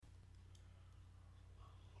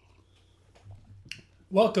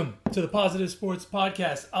Welcome to the Positive Sports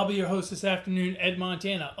Podcast. I'll be your host this afternoon, Ed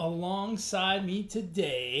Montana. Alongside me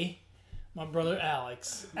today, my brother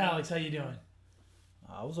Alex. Alex, how you doing?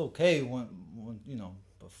 I was okay when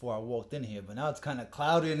before I walked in here, but now it's kind of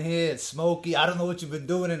cloudy in here. It's smoky. I don't know what you've been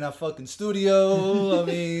doing in that fucking studio. I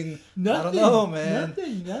mean, nothing, I don't know, man.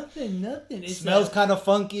 Nothing. It smells kind of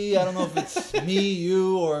funky. I don't know if it's me,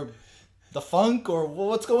 you, or the funk, or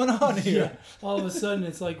what's going on here. Yeah. All of a sudden,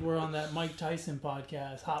 it's like we're on that Mike Tyson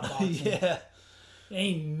podcast, Hot Boxing. Yeah.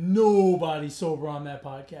 Ain't nobody sober on that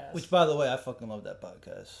podcast. Which, by the way, I fucking love that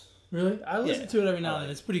podcast. Really? I listen to it every now and then.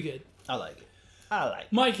 It's pretty good. I like it.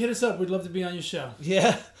 Mike, hit us up. We'd love to be on your show.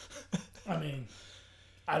 Yeah. I mean,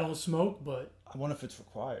 I don't smoke, but... I wonder if it's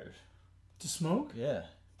required. To smoke? Yeah.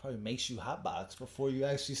 Probably makes you hotbox before you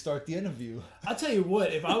actually start the interview. I'll tell you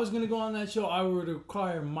what, if I was going to go on that show, I would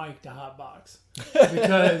require Mike to hotbox.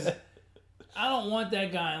 Because I don't want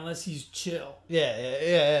that guy unless he's chill.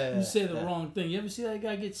 Yeah. You say the wrong thing. You ever see that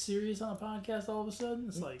guy get serious on a podcast all of a sudden?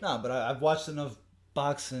 It's like... No, but I've watched enough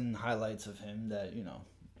boxing highlights of him that,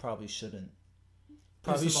 probably shouldn't.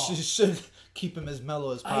 Probably should keep him as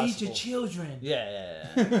mellow as possible. I eat your children.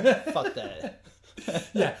 Yeah. Fuck that.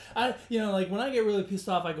 Yeah. Like when I get really pissed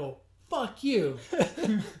off, I go, fuck you.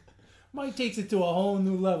 Mike takes it to a whole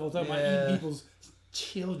new level, talking about eating people's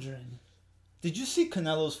children. Did you see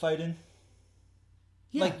Canelo's fighting?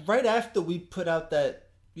 Yeah. Like right after we put out that,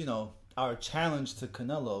 our challenge to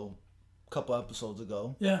Canelo a couple episodes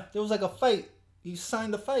ago. Yeah. There was like a fight. He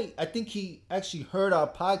signed the fight. I think he actually heard our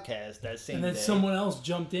podcast that same day. And then someone else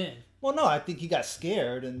jumped in. Well, no, I think he got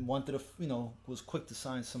scared and wanted to, was quick to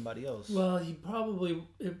sign somebody else. Well, it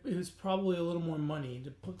was probably a little more money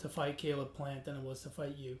to fight Caleb Plant than it was to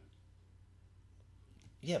fight you.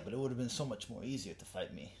 Yeah, but it would have been so much more easier to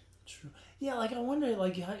fight me. True. Yeah, I wonder,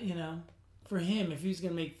 for him, if he's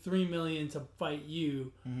going to make $3 million to fight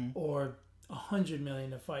you or $100 million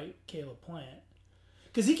to fight Caleb Plant.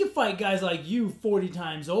 Because he can fight guys like you 40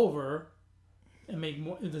 times over and make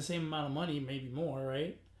the same amount of money, maybe more,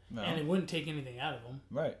 right? No. And it wouldn't take anything out of him.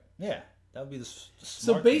 Right. Yeah. That would be the smart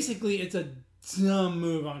So basically, it's a dumb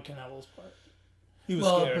move on Canelo's part. He was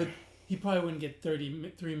scared. But he probably wouldn't get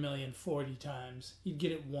 $3 million 40 times. He'd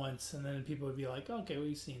get it once, and then people would be like, okay,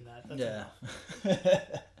 we've seen that. That's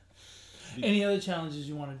enough. Any other challenges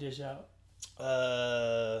you want to dish out?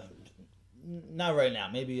 Not right now.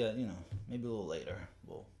 Maybe maybe a little later.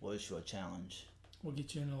 We'll issue a challenge. We'll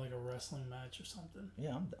get you into like a wrestling match or something.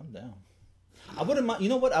 Yeah, I'm down. I wouldn't mind. You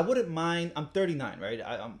know what? I wouldn't mind. I'm 39, right?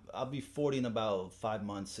 I'll be 40 in about 5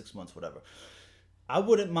 months, 6 months, whatever. I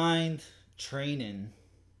wouldn't mind training,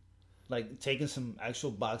 like taking some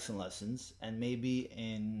actual boxing lessons, and maybe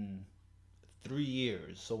in 3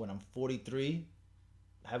 years. So when I'm 43,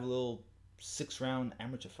 have a little 6-round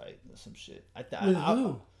amateur fight or some shit. With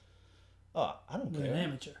who? I don't care. An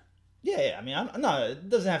amateur. Yeah. I mean, no, it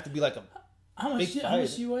doesn't have to be like a. How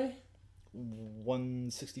much you weigh?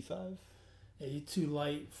 165. Yeah, you're too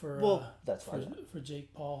light for. That's fine. For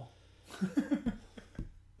Jake Paul. Man,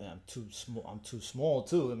 I'm too small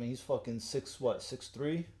too. I mean, he's fucking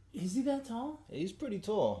 6'3"? Is he that tall? Yeah, he's pretty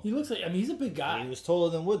tall. He looks like. I mean, he's a big guy. Yeah, he was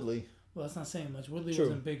taller than Woodley. Well, that's not saying much. Woodley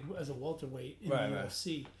wasn't big as a welterweight in the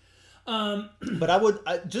UFC. But I would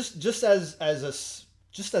just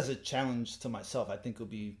as a challenge to myself, I think it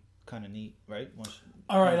would be kind of neat, right?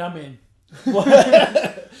 All right, I'm in.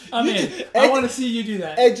 I'm in. I want to see you do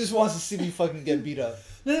that. Ed just wants to see me fucking get beat up.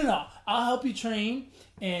 No. I'll help you train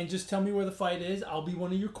and just tell me where the fight is. I'll be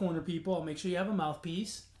one of your corner people. I'll make sure you have a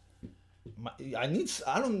mouthpiece. I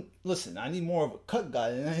need more of a cut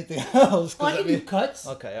guy than anything else. I can do cuts.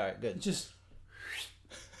 Okay, all right, good. Just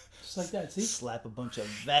like that. See, slap a bunch of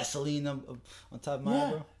Vaseline on top of my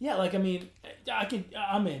eyebrow. Yeah. Like I mean,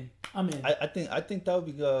 I'm in. I think that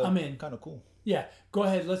would be. I'm in. Kind of cool. Yeah, go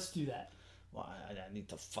ahead. Let's do that. Well, I need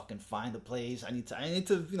to fucking find a place. I need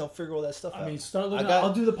to figure all that stuff out. I mean, start looking.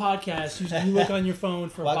 I'll do the podcast. You look on your phone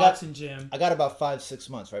for a boxing gym. I got about 5-6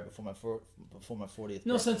 months right before my 40th.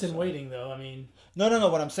 No sense in waiting, though. I mean, no.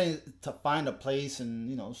 What I'm saying is to find a place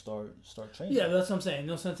and start training. Yeah, that's what I'm saying.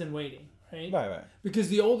 No sense in waiting, right? Right. Because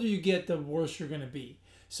the older you get, the worse you're going to be.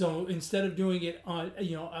 So instead of doing it on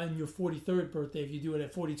your 43rd birthday, if you do it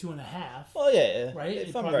at 42 and a half. Oh yeah. Right.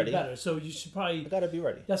 If I'm ready. Better. So you should probably. I gotta be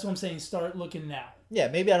ready. That's what I'm saying. Start looking now. Yeah,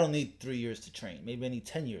 maybe I don't need 3 years to train. Maybe I need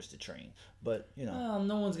 10 years to train. But Well,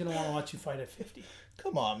 no one's gonna want to watch you fight at 50.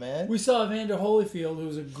 Come on, man. We saw Evander Holyfield, who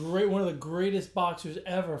was one of the greatest boxers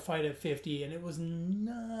ever, fight at 50, and it was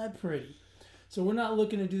not pretty. So we're not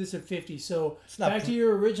looking to do this at 50. So back to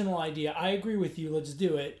your original idea. I agree with you. Let's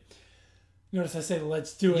do it. Notice I say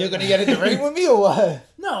let's do it. You're gonna get in the ring with me or what?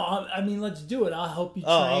 No, I mean let's do it. I'll help you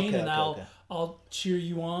train, and I'll cheer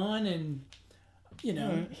you on, and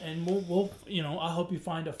and we'll I'll help you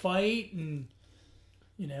find a fight, and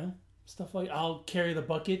stuff like I'll carry the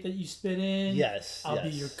bucket that you spit in. Yes, I'll be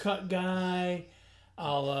your cut guy.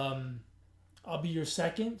 I'll be your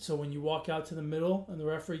second. So when you walk out to the middle and the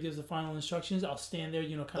referee gives the final instructions, I'll stand there,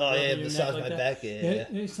 kind of rubbing your neck like that. Back, yeah.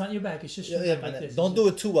 It's not your back. It's just your neck like this. Don't do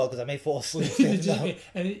it too well because I may fall asleep.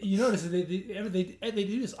 And you notice they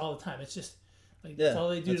do this all the time. It's just that's all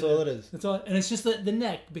they do. That's all it is. That's all, and it's just the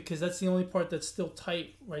neck because that's the only part that's still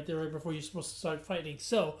tight right there, right before you're supposed to start fighting.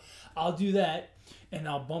 So I'll do that, and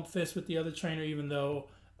I'll bump fists with the other trainer, even though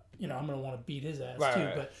I'm gonna want to beat his ass too.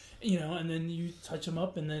 Right. But and then you touch him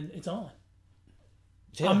up, and then it's on.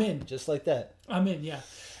 Yeah, I'm in. Just like that. I'm in, yeah.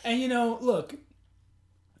 And look,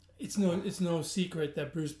 it's no secret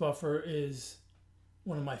that Bruce Buffer is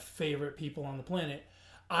one of my favorite people on the planet.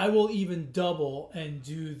 I will even double and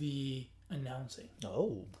do the announcing.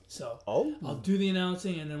 I'll do the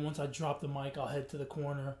announcing, and then once I drop the mic, I'll head to the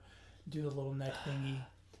corner, do the little neck thingy.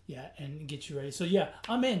 Yeah, and get you ready. So, yeah,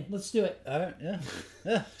 I'm in. Let's do it. All right,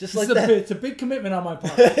 yeah. Just like that. It's a big commitment on my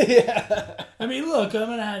part. Yeah. I mean, look, I'm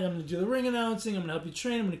gonna do the ring announcing. I'm gonna help you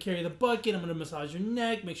train. I'm gonna carry the bucket. I'm gonna massage your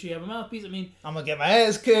neck. Make sure you have a mouthpiece. I mean, I'm gonna get my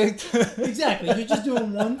ass kicked. Exactly. You're just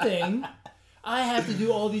doing one thing. I have to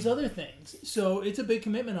do all these other things. So it's a big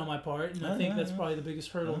commitment on my part, and I think that's probably the biggest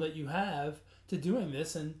hurdle that you have to doing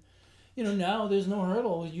this. And now there's no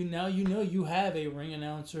hurdle. You have a ring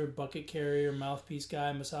announcer, bucket carrier, mouthpiece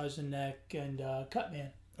guy, massage the neck, and cut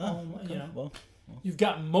man. Well, you've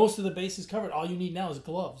got most of the bases covered. All you need now is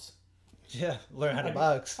gloves. Yeah, learn how to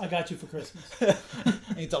box. I got you for Christmas.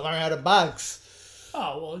 I need to learn how to box.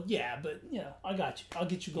 Oh well, yeah, but I got you. I'll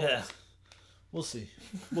get you gloves. Yeah. We'll see.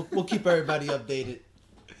 We'll keep everybody updated.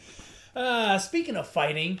 Speaking of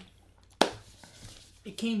fighting,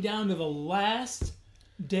 it came down to the last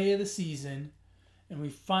day of the season, and we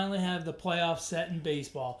finally have the playoffs set in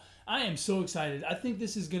baseball. I am so excited. I think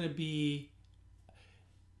this is going to be,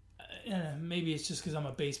 maybe it's just because I'm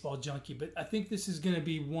a baseball junkie, but I think this is going to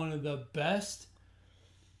be one of the best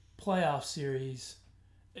playoffs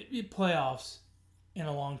in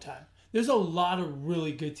a long time. There's a lot of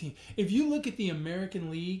really good teams. If you look at the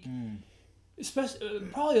American League, especially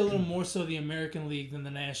probably a little more so the American League than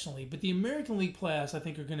the National League, but the American League playoffs I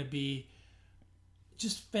think are going to be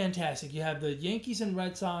just fantastic. You have the Yankees and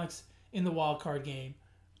Red Sox in the wild card game.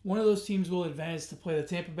 One of those teams will advance to play the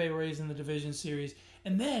Tampa Bay Rays in the division series.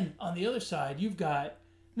 And then on the other side, you've got,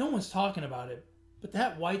 no one's talking about it, but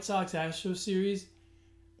that White Sox Astros series,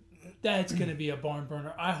 that's going to be a barn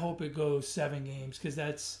burner. I hope it goes 7 games because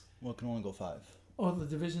that's... Well, it can only go 5. Oh, the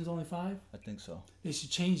division's only 5? I think so. They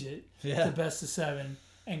should change it to best of 7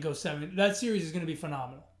 and go 7. That series is going to be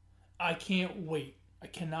phenomenal. I can't wait. I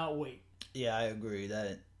cannot wait. Yeah, I agree.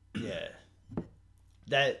 That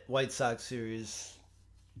White Sox series.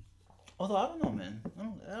 Although I don't know, man.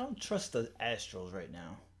 I don't trust the Astros right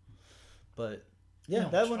now. But yeah,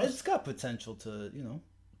 that one it's got potential to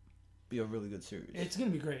be a really good series. It's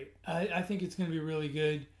gonna be great. I think it's gonna be really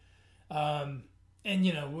good. And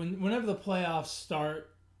whenever the playoffs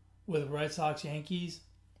start with Red Sox Yankees,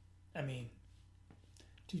 I mean,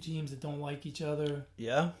 2 teams that don't like each other.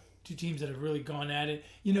 Yeah. 2 teams that have really gone at it.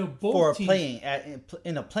 Both for teams,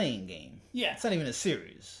 in a playing game. Yeah. It's not even a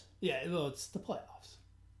series. Yeah, well, it's the playoffs.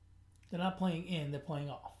 They're not playing in, they're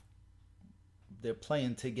playing off. They're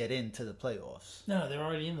playing to get into the playoffs. No, they're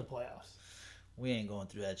already in the playoffs. We ain't going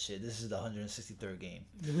through that shit. This is the 163rd game.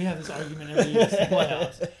 We have this argument every year. It's the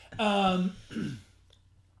playoffs.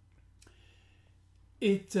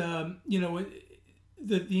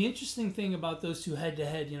 The interesting thing about those two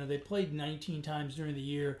head-to-head, they played 19 times during the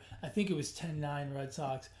year. I think it was 10-9 Red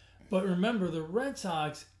Sox. But remember, the Red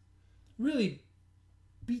Sox really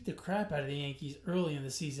beat the crap out of the Yankees early in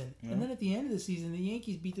the season. Yeah. And then at the end of the season, the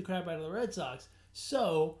Yankees beat the crap out of the Red Sox.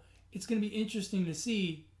 So it's going to be interesting to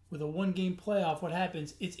see with a 1-game playoff what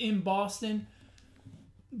happens. It's in Boston,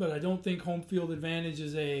 but I don't think home field advantage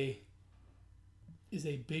is a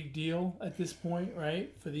big deal at this point,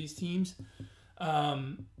 right, for these teams. But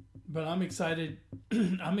I'm excited.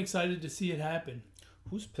 I'm excited to see it happen.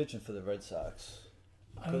 Who's pitching for the Red Sox?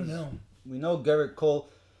 I don't know. We know Garrett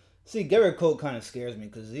Cole. See, Garrett Cole kind of scares me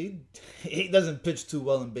because he doesn't pitch too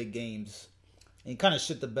well in big games. And he kind of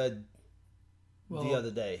shit the bed the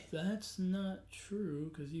other day. That's not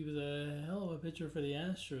true because he was a hell of a pitcher for the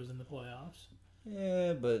Astros in the playoffs.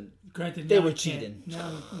 Yeah, but granted, they were cheating.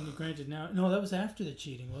 No, that was after the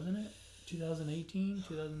cheating, wasn't it? 2018,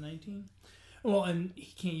 2019. Well, and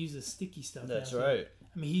he can't use the sticky stuff. That's right.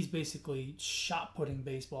 I mean, he's basically shot putting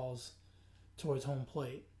baseballs towards home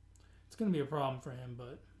plate. It's going to be a problem for him,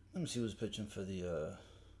 but Let me see who's pitching for the.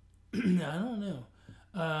 I don't know.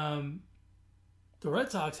 The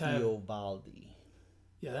Red Sox have. Eovaldi.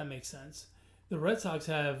 Yeah, that makes sense. The Red Sox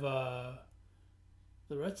have. The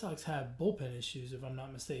Red Sox have bullpen issues, if I'm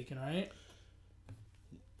not mistaken, right?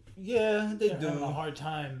 Yeah, They're having a hard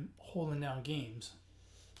time holding down games.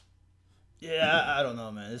 Yeah, I don't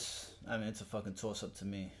know, man. It's a fucking toss up to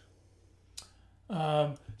me.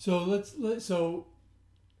 So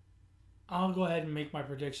I'll go ahead and make my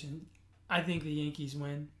prediction. I think the Yankees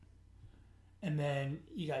win, and then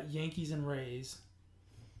you got Yankees and Rays.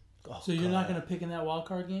 Oh, so you're not going to pick in that wild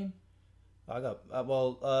card game? I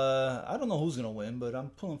don't know who's gonna win, but I'm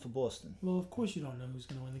pulling for Boston. Well, of course you don't know who's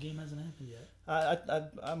going to win. The game hasn't happened yet.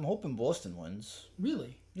 I'm hoping Boston wins.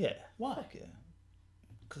 Really? Yeah. Why? Fuck yeah.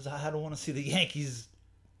 Because I don't want to see the Yankees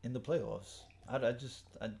in the playoffs.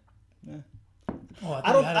 Yeah. Oh,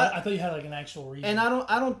 I thought you had like an actual reason. And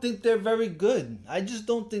I don't think they're very good. I just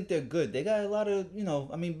don't think they're good. They got a lot of,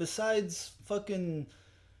 besides fucking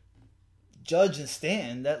Judge and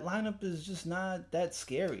Stanton, that lineup is just not that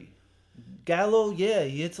scary. Gallo, yeah,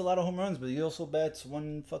 he hits a lot of home runs, but he also bats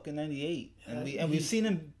 198. And we've seen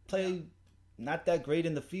him play not that great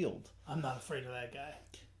in the field. I'm not afraid of that guy.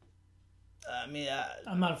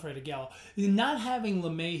 I'm not afraid of Gallo. Not having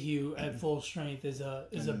LeMahieu at full strength is a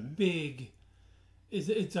big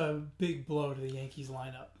blow to the Yankees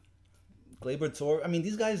lineup. Gleyber Torres,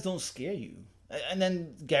 these guys don't scare you. And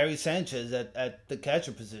then Gary Sanchez at the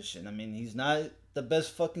catcher position. He's not the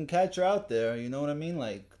best fucking catcher out there. You know what I mean?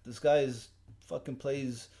 Like, this guy is fucking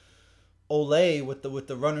plays Olay with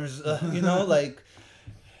the runners. Like.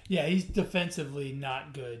 Yeah, he's defensively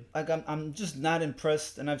not good. Like, I'm just not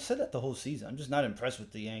impressed, and I've said that the whole season. I'm just not impressed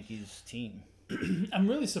with the Yankees team. I'm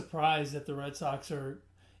really surprised that the Red Sox are,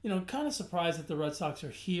 kind of surprised that the Red Sox are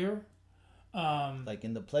here. Like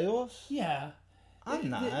in the playoffs? Yeah. I'm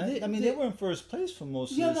not. They were in first place for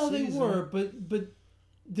most of the season. Yeah, no, they were, but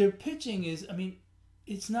their pitching is,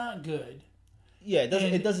 it's not good. Yeah,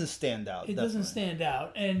 it doesn't stand out. It doesn't stand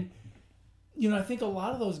out. And, I think a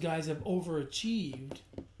lot of those guys have overachieved.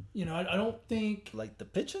 I don't think... Like the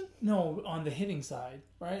pitching? No, on the hitting side,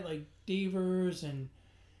 right? Like Devers and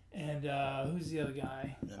who's the other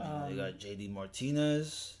guy? They got J.D.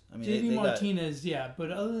 Martinez. J.D. Martinez, yeah.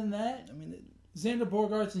 But other than that, Xander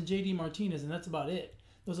Bogaerts and J.D. Martinez, and that's about it.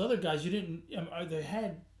 Those other guys, they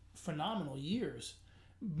had phenomenal years.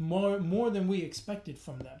 More than we expected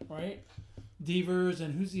from them, right? Devers,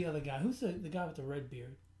 and who's the other guy? Who's the guy with the red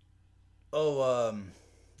beard? Oh,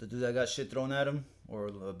 the dude that got shit thrown at him? Or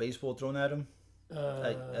a baseball thrown at him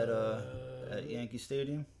at Yankee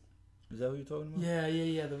Stadium. Is that what you're talking about?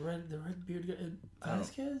 Yeah. The red beard guy.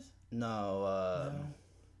 Vasquez? No.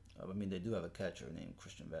 They do have a catcher named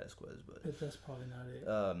Christian Vasquez, but that's probably not it.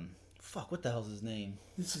 Fuck, what the hell's his name?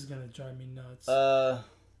 This is gonna drive me nuts.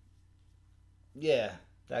 Yeah,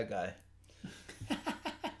 that guy.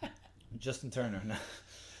 Justin Turner.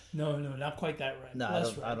 No, not quite that red. No,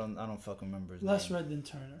 I don't fucking remember his Less name. red than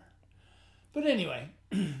Turner. But anyway,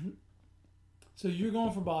 so you're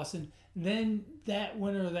going for Boston. Then that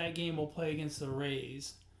winner of that game will play against the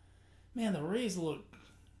Rays. Man, the Rays look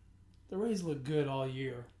good all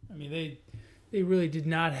year. They really did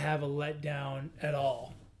not have a letdown at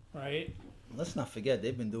all, right? Let's not forget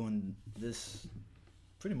they've been doing this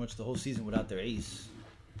pretty much the whole season without their ace,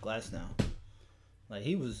 Glasnow. Like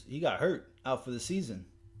he got hurt out for the season.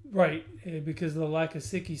 Right, because the lack of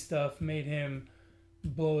Sicky stuff made him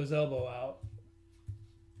blow his elbow out.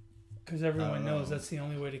 Because everyone knows that's the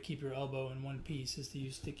only way to keep your elbow in one piece is to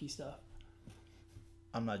use sticky stuff.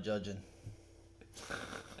 I'm not judging.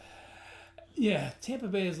 Yeah, Tampa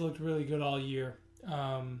Bay has looked really good all year.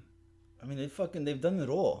 They've done it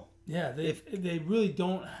all. Yeah, they really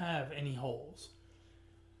don't have any holes.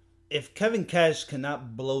 If Kevin Cash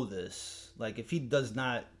cannot blow this, like if he does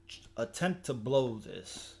not attempt to blow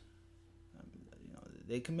this,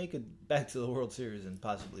 they can make it back to the World Series and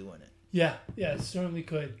possibly win it. Yeah, it certainly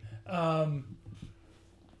could. And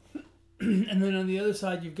then on the other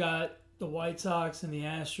side, you've got the White Sox and the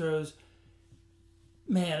Astros.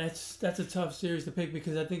 Man, that's a tough series to pick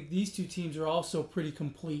because I think these two teams are also pretty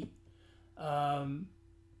complete. Hold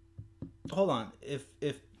on, if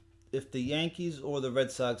the Yankees or the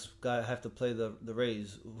Red Sox have to play the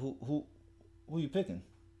Rays, who are you picking?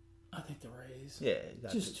 I think the Rays. Yeah,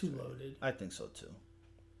 just too loaded. I think so too.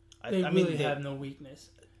 They have no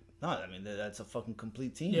weakness. No, that's a fucking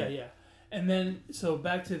complete team. Yeah. And then, so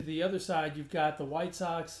back to the other side, you've got the White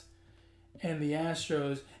Sox and the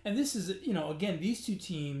Astros. And this is, again, these two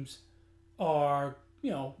teams are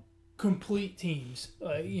complete teams.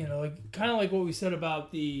 Kind of like what we said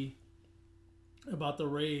about the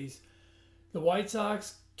Rays. The White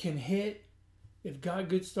Sox can hit. They've got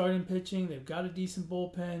good starting pitching. They've got a decent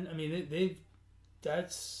bullpen. I mean,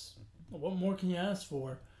 that's what more can you ask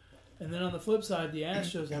for? And then on the flip side, the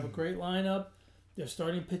Astros have a great lineup. Their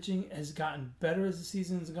starting pitching has gotten better as the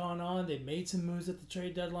season's gone on. They've made some moves at the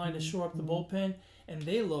trade deadline to shore up the bullpen, and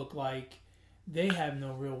they look like they have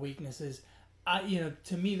no real weaknesses.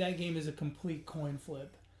 To me, that game is a complete coin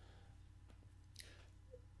flip.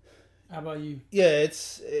 How about you? Yeah,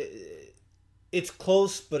 it's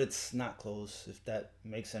close, but it's not close, if that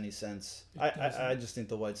makes any sense. I just think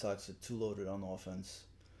the White Sox are too loaded on offense.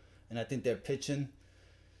 And I think their pitching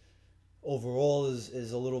overall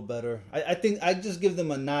is a little better. I think I just give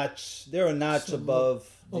them a notch. They're a notch above.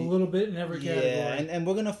 A little bit in every category. Yeah, and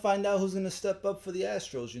we're going to find out who's going to step up for the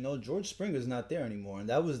Astros. George Springer's not there anymore, and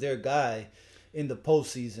that was their guy in the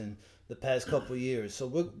postseason the past couple of years.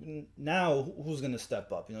 So now who's going to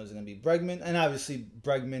step up? Is it going to be Bregman? And obviously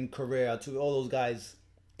Bregman, Correa, too. All those guys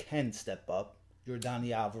can step up.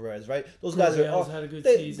 Yordan Alvarez, right? Those guys are had a good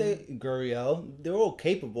season. Gurriel, they're all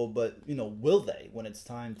capable, but will they when it's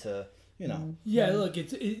time to, Yeah, look,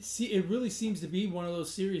 it really seems to be one of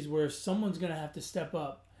those series where someone's going to have to step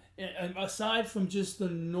up. And aside from just the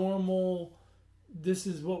normal, this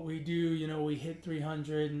is what we do, we hit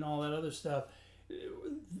 300 and all that other stuff,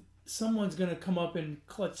 someone's going to come up in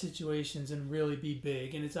clutch situations and really be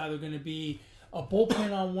big. And it's either going to be a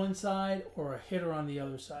bullpen on one side or a hitter on the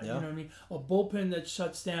other side. Yeah. You know what I mean? A bullpen that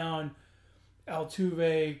shuts down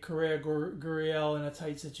Altuve, Correa, Gurriel in a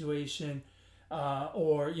tight situation,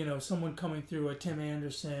 or someone coming through, a Tim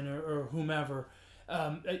Anderson or whomever.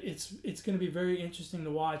 It's going to be very interesting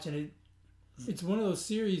to watch, and it's one of those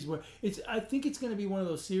series where I think it's going to be one of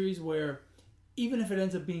those series where even if it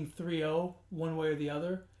ends up being 3-0 one way or the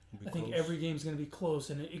other, I think every game's going to be close,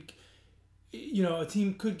 and a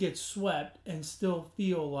team could get swept and still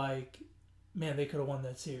feel like, man, they could have won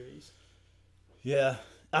that series. Yeah.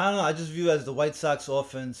 I don't know. I just view it as the White Sox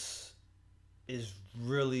offense is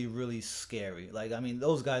really, really scary.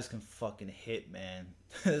 Those guys can fucking hit, man.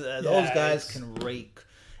 Those guys can rake.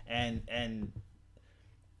 And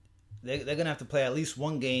they're going to have to play at least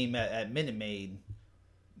one game at Minute Maid.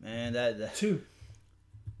 Man, that 2.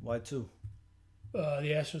 Why 2? The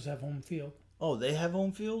Astros have home field. Oh, they have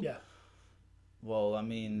home field? Yeah. Well,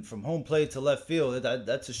 from home plate to left field,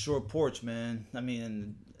 that's a short porch, man.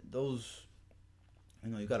 Those,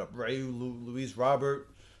 you got a Ray, Luis Robert.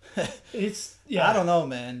 It's I don't know,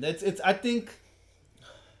 man. It's. I think.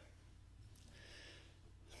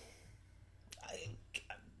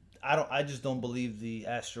 I just don't believe the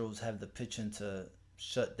Astros have the pitching to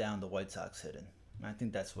shut down the White Sox hitting. I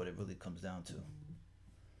think that's what it really comes down to.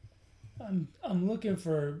 I'm looking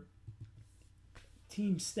for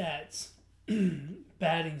team stats,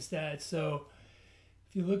 batting stats. So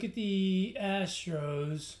if you look at the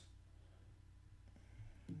Astros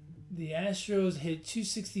hit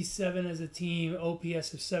 267 as a team,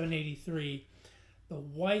 OPS of 783. The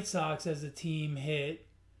White Sox as a team hit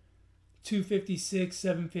 256,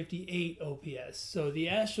 758 OPS. So the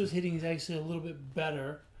Astros hitting is actually a little bit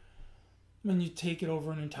better when you take it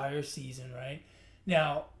over an entire season, right?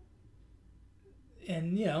 Now,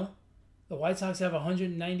 and the White Sox have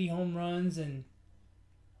 190 home runs and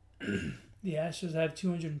the Astros have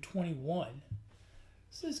 221.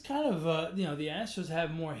 So it's kind of, the Astros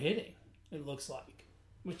have more hitting, it looks like,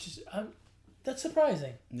 which is, that's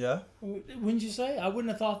surprising. Yeah. Wouldn't you say? I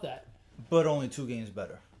wouldn't have thought that. But only 2 games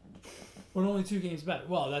better. But only 2 games better.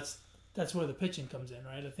 Well, that's where the pitching comes in,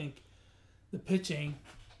 right? I think the pitching,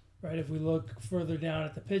 right, if we look further down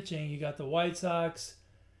at the pitching, you got the White Sox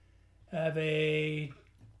have a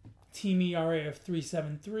team ERA of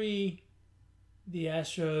 3.73, the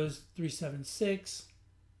Astros 3.76,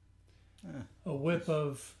 a whip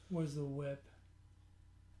of, where's the whip?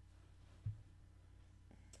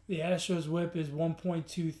 The Astros whip is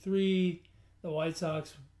 1.23, the White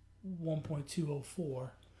Sox 1.204.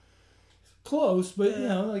 Close, but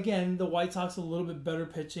again, the White Sox a little bit better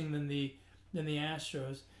pitching than the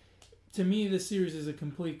Astros. To me, this series is a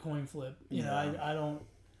complete coin flip. I don't.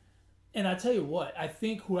 And I tell you what, I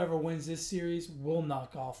think whoever wins this series will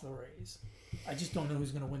knock off the Rays. I just don't know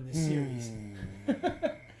who's going to win this series.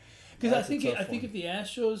 Because I think if the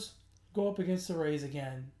Astros go up against the Rays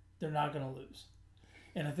again, they're not going to lose.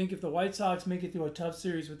 And I think if the White Sox make it through a tough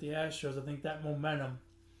series with the Astros, I think that momentum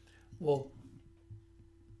will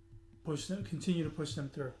continue to push them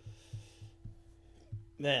through.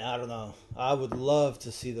 Man, I don't know. I would love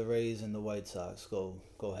to see the Rays and the White Sox go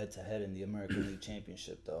head to head in the American League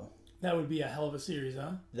Championship, though. That would be a hell of a series,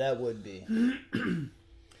 huh? That would be.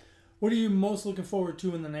 What are you most looking forward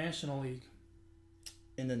to in the National League?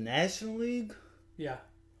 In the National League? Yeah.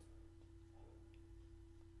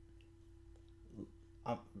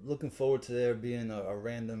 I'm looking forward to there being a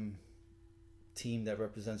random team that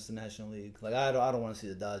represents the National League. Like, I don't want to see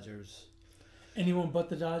the Dodgers. Anyone but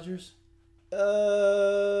the Dodgers? You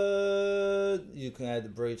can add the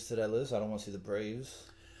Braves to that list. I don't want to see the Braves.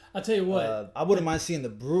 I'll tell you what. I wouldn't mind seeing the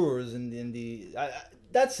Brewers in the.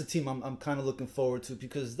 That's the team I'm kind of looking forward to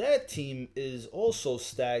because that team is also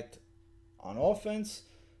stacked on offense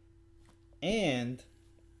and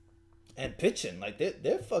pitching. Like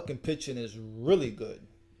their fucking pitching is really good.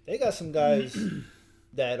 They got some guys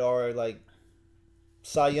that are like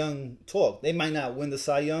Cy Young talk. They might not win the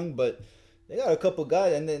Cy Young, but they got a couple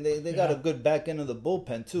guys, and they got a good back end of the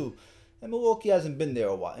bullpen too. And Milwaukee hasn't been there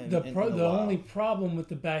a while. The only problem with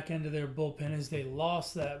the back end of their bullpen is they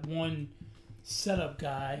lost that one setup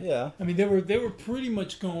guy. Yeah. I mean, they were pretty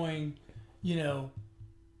much going, I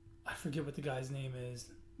forget what the guy's name is.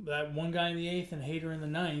 That one guy in the 8th and Hader in the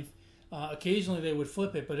 9th. Occasionally they would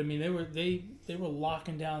flip it, but I mean they were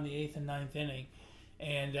locking down the 8th and 9th inning,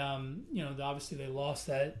 and obviously they lost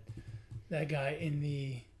that guy in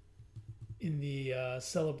the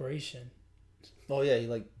celebration. Oh yeah, he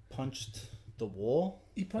like punched the wall.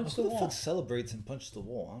 He punched the wall. Who the fuck celebrates and punched the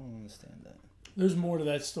wall? I don't understand that. There's more to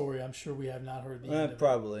that story. I'm sure we have not heard the end of it.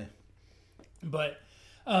 Probably. But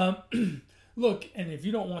look, and if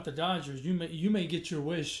you don't want the Dodgers, you may get your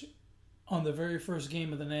wish on the very first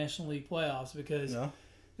game of the National League Playoffs because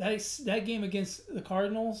that game against the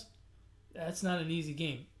Cardinals, that's not an easy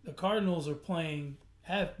game. The Cardinals have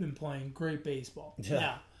been playing great baseball. Yeah.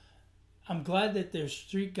 Now, I'm glad that their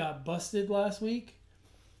streak got busted last week.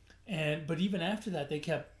 But even after that, they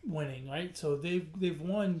kept winning, right? So they've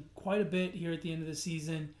won quite a bit here at the end of the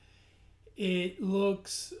season. It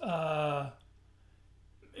looks, man,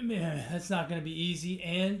 that's not going to be easy.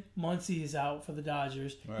 And Muncy is out for the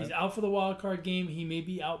Dodgers. Right. He's out for the wild card game. He may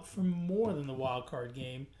be out for more than the wild card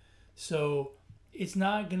game. So it's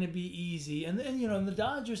not going to be easy. And then the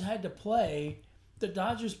Dodgers had to play. The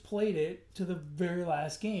Dodgers played it to the very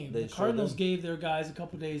last game. The Cardinals gave their guys a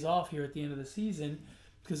couple days off here at the end of the season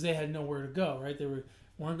because they had nowhere to go, right? They weren't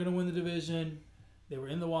going to win the division. They were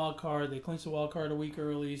in the wild card. They clinched the wild card a week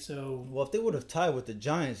early. So, well, if they would have tied with the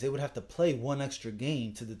Giants, they would have to play one extra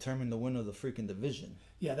game to determine the winner of the freaking division.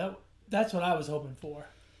 Yeah, that's what I was hoping for.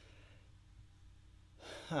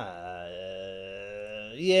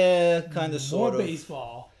 Yeah, kind of, sort of. More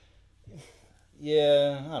baseball.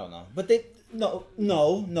 Yeah, I don't know, but no.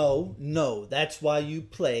 That's why you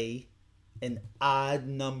play an odd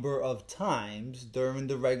number of times during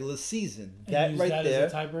the regular season. And that right that there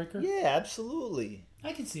as a tiebreaker? Yeah, absolutely.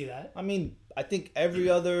 I can see that. I mean, I think every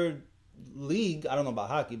other league, I don't know about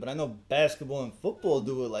hockey, but I know basketball and football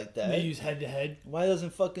do it like that. They use head-to-head. Why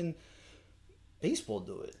doesn't fucking baseball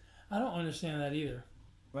do it? I don't understand that either.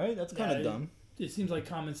 Right? That's kind of dumb. It seems like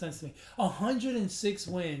common sense to me. 106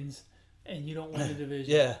 wins, and you don't win the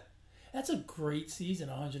division. Yeah. That's a great season,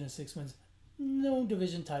 106 wins. No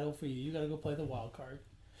division title for you. You got to go play the wild card.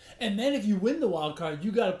 And then if you win the wild card,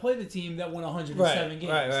 you got to play the team that won 107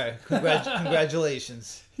 games. Right.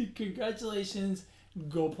 Congratulations. Congratulations.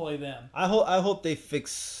 Go play them. I hope they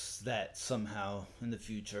fix that somehow in the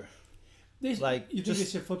future. You think they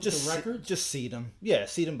should flip the record? Just seed them. Yeah,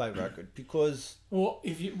 seed them by record because. Well,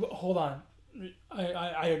 hold on.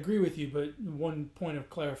 I agree with you, but one point of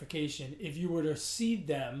clarification: if you were to seed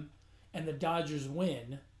them and the Dodgers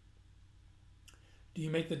win, do you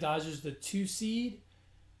make the Dodgers the 2 seed,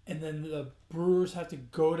 and then the Brewers have to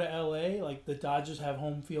go to LA? Like the Dodgers have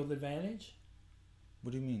home field advantage?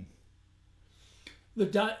 What do you mean?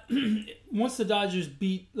 Once the Dodgers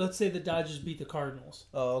let's say the Dodgers beat the Cardinals.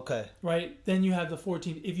 Oh, okay. Right? Then you have the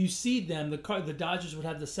 14. If you seed them, the Dodgers would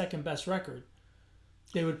have the second best record.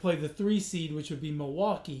 They would play the 3 seed, which would be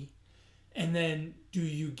Milwaukee. And then do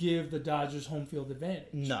you give the Dodgers home field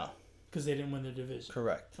advantage? No. Because they didn't win their division.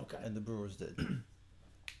 Correct. Okay. And the Brewers did.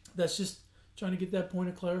 That's just trying to get that point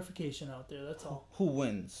of clarification out there. That's all. Who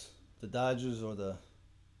wins? The Dodgers or the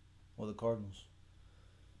Cardinals?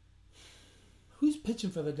 Who's pitching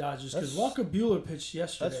for the Dodgers? Because Walker Buehler pitched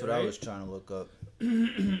yesterday. That's what I was trying to look up.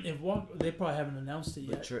 They probably haven't announced it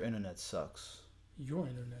yet. But your internet sucks. Your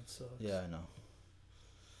internet sucks. Yeah, I know.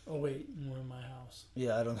 Oh wait, we're in my house.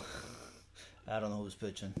 Yeah, I don't know who's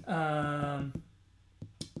pitching.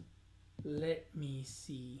 Let me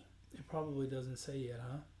see. It probably doesn't say yet,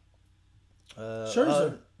 huh?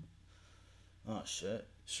 Scherzer. Oh shit.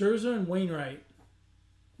 Scherzer and Wainwright.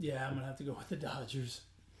 Yeah, I'm gonna have to go with the Dodgers.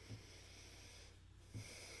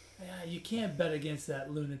 Yeah, you can't bet against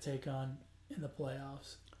that lunatic in the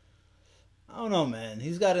playoffs. I don't know, man.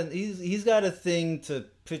 He's got a thing to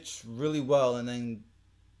pitch really well and then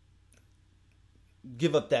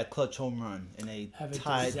give up that clutch home run in a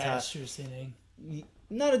disastrous inning.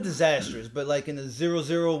 Not a disastrous, but like in a 0-0,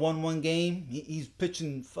 1-1 game, he's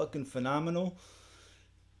pitching fucking phenomenal,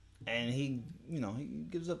 and he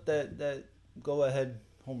gives up that go ahead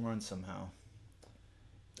home run somehow.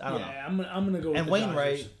 I don't know. I'm gonna go with the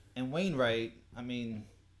Dodgers. Wainwright. I mean,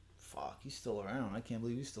 fuck, he's still around. I can't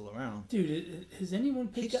believe he's still around. Dude, has anyone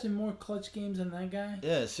pitched in more clutch games than that guy?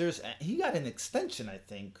 Yeah, seriously. He got an extension, I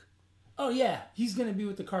think. Oh yeah, he's gonna be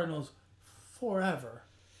with the Cardinals forever.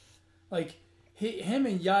 Like him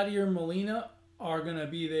and Yadier Molina are gonna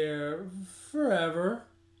be there forever.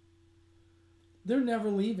 They're never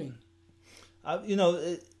leaving.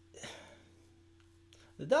 The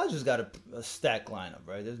Dodgers got a stacked lineup,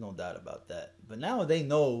 right? There's no doubt about that. But now they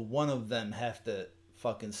know one of them have to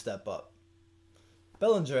fucking step up.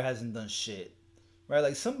 Bellinger hasn't done shit, right?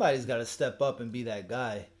 Like somebody's got to step up and be that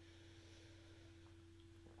guy.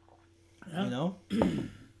 Yeah. You know.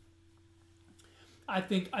 I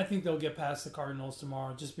think they'll get past the Cardinals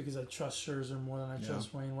tomorrow, just because I trust Scherzer more than I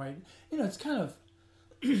trust Wainwright. It's kind of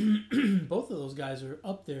both of those guys are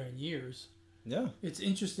up there in years. Yeah. It's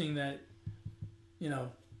interesting that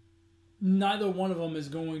neither one of them is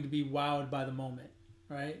going to be wowed by the moment,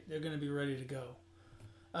 right? They're going to be ready to go.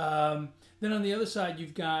 Then on the other side,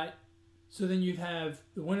 you'd have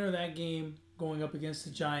the winner of that game going up against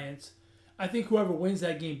the Giants. I think whoever wins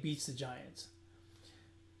that game beats the Giants.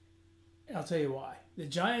 And I'll tell you why. The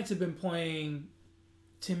Giants have been playing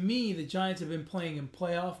in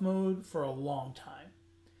playoff mode for a long time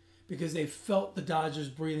because they felt the Dodgers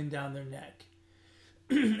breathing down their neck.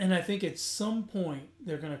 And I think at some point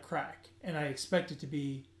they're going to crack. And I expect it to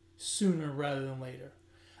be sooner rather than later.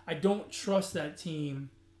 I don't trust that team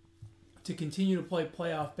to continue to play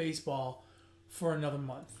playoff baseball for another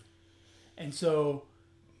month. And so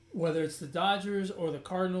whether it's the Dodgers or the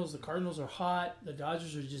Cardinals are hot. The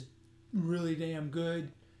Dodgers are just really damn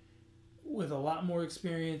good with a lot more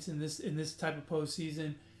experience in this type of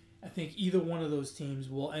postseason. I think either one of those teams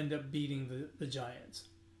will end up beating the Giants.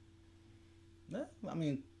 Yeah, I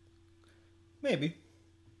mean, maybe.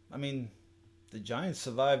 I mean, the Giants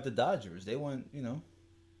survived the Dodgers. They went,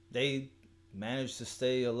 they managed to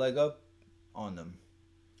stay a leg up on them,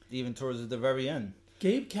 even towards the very end.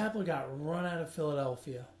 Gabe Kapler got run out of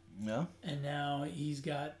Philadelphia. Yeah. And now he's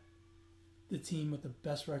got the team with the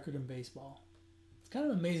best record in baseball. It's kind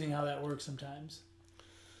of amazing how that works sometimes.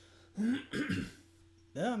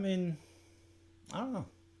 Yeah, I mean, I don't know.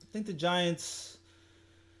 I think the Giants...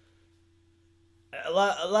 A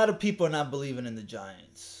lot of people are not believing in the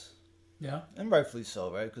Giants. Yeah. And rightfully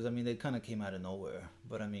so, right? Because, I mean, they kind of came out of nowhere.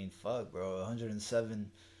 But, I mean, fuck, bro.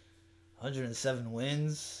 107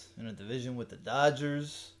 wins in a division with the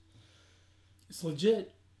Dodgers. It's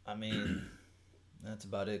legit. I mean, that's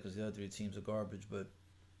about it because the other three teams are garbage. But,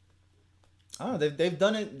 I don't know. They've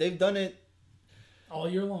done it. They've done it all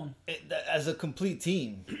year long as a complete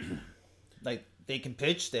team. Like, they can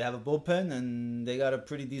pitch. They have a bullpen. And they got a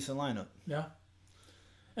pretty decent lineup. Yeah.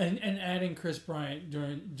 And adding Chris Bryant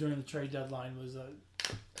during the trade deadline was a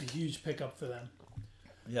huge pickup for them.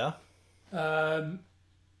 Yeah.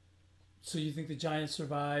 So you think the Giants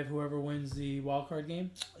survive whoever wins the wild card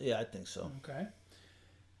game? Yeah, I think so. Okay.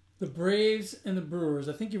 The Braves and the Brewers.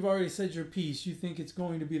 I think you've already said your piece. You think it's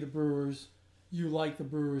going to be the Brewers. You like the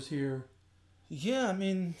Brewers here. Yeah, I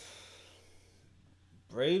mean,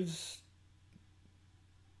 Braves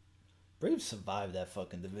survived that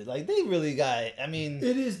fucking division. Like, they really got... I mean...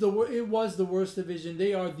 It was the worst division.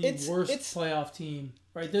 They are the worst playoff team.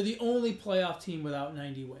 Right? They're the only playoff team without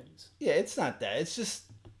 90 wins. Yeah, it's not that. It's just...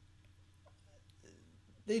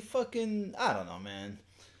 They fucking... I don't know, man.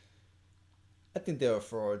 I think they're a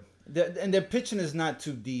fraud. And their pitching is not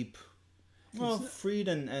too deep. Well, Fried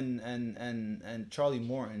and Charlie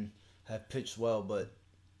Morton have pitched well, but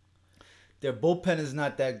their bullpen is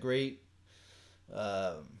not that great.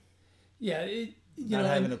 Yeah,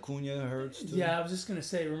 having Acuna hurts too. Yeah, I was just gonna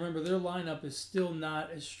say. Remember, their lineup is still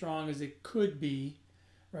not as strong as it could be,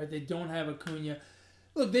 right? They don't have Acuna.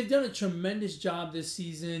 Look, they've done a tremendous job this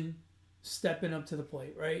season, stepping up to the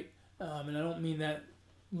plate, right? And I don't mean that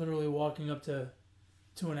literally walking up to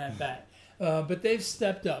an at bat, but they've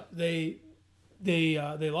stepped up. They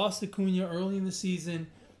lost Acuna early in the season.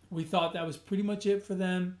 We thought that was pretty much it for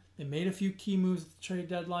them. They made a few key moves at the trade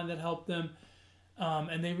deadline that helped them,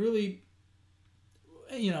 and they really.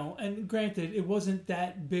 And granted, it wasn't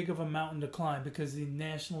that big of a mountain to climb because the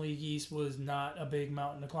National League East was not a big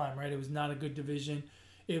mountain to climb, right? It was not a good division.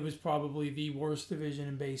 it was probably the worst division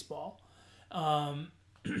in baseball. And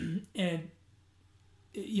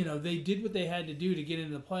they did what they had to do to get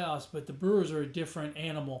into the playoffs, but the Brewers are a different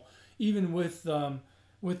animal. Even with the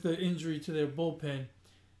injury to their bullpen,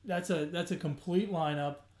 that's a complete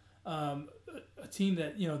lineup. A team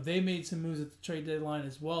that they made some moves at the trade deadline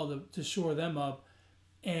as well to shore them up,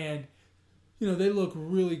 and they look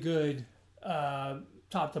really good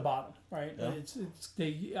top to bottom, right?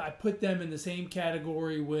 Yeah. I put them in the same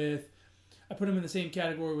category with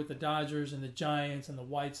the Dodgers and the Giants and the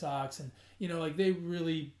White Sox, and they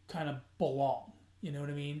really kind of belong. You know what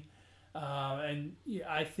I mean? And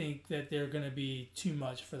I think that they're going to be too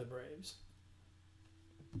much for the Braves.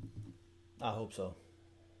 I hope so.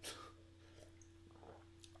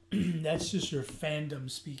 That's just your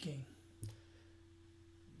fandom speaking.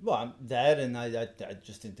 Well, that and I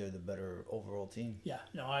just think they're the better overall team. Yeah,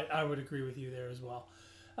 no, I would agree with you there as well.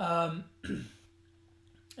 And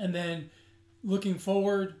then looking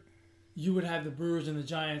forward, you would have the Brewers and the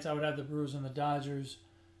Giants. I would have the Brewers and the Dodgers.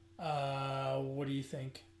 What do you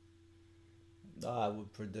think? I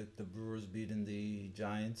would predict the Brewers beating the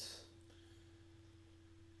Giants.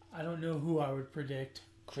 I don't know who I would predict.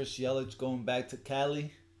 Chris Yelich going back to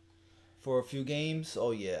Cali for a few games.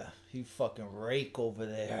 Oh yeah, he fucking rake over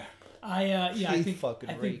there. I think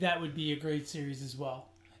that would be a great series as well.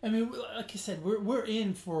 I mean, like I said, we're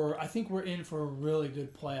in for a really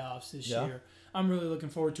good playoffs this year. I'm really looking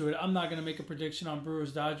forward to it. I'm not going to make a prediction on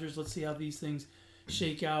Brewers Dodgers. Let's see how these things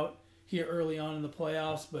shake out here early on in the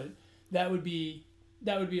playoffs, but that would be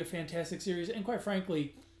a fantastic series. And quite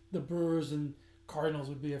frankly, the Brewers and Cardinals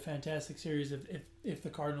would be a fantastic series if the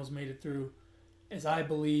Cardinals made it through. As I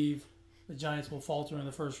believe, the Giants will falter in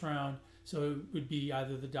the first round, so it would be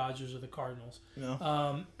either the Dodgers or the Cardinals.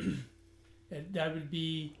 Yeah. That would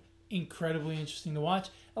be incredibly interesting to watch.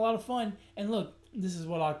 A lot of fun. And look, this is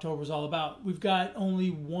what October is all about. We've got only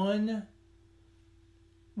one.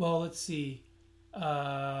 Well, let's see.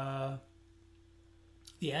 The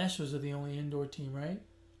Astros are the only indoor team, right?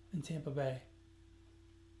 In Tampa Bay.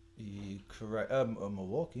 Correct.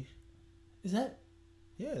 Milwaukee. Is that?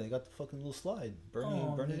 Yeah, they got the fucking little slide.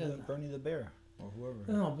 Bernie the Bear or whoever.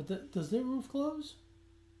 No, but does their roof close?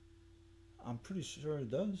 I'm pretty sure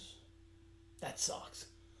it does. That sucks.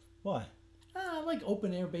 Why? I like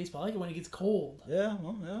open air baseball. I like it when it gets cold. Yeah,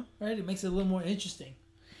 well, yeah. Right? It makes it a little more interesting.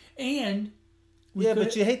 And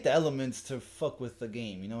but you hate the elements to fuck with the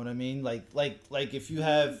game. You know what I mean? Like if you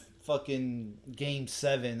have fucking Game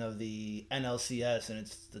 7 of the NLCS and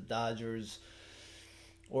it's the Dodgers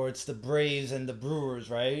or it's the Braves and the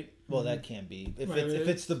Brewers, right? Well, that can't be. If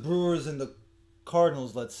it's the Brewers and the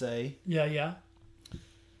Cardinals, let's say. Yeah.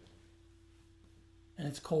 And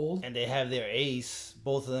it's cold. And they have their ace.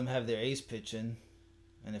 Both of them have their ace pitching.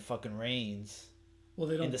 And it fucking rains. Well,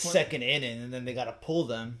 they don't in the second inning, and then they got to pull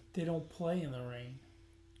them. They don't play in the rain.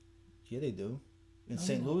 Yeah, they do. In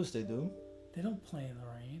St. Louis, they do. They don't play in the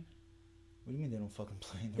rain. What do you mean they don't fucking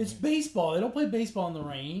play in the rain? It's baseball. They don't play baseball in the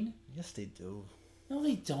rain. Yes, they do. No,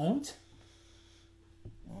 they don't.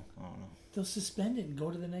 Well, I don't know. They'll suspend it and go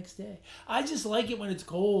to the next day. I just like it when it's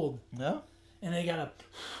cold. Yeah? And they got to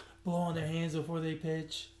blow on their hands before they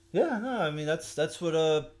pitch. Yeah, no, I mean that's what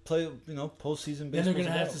postseason baseball. Then they're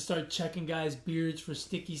gonna have to start checking guys' beards for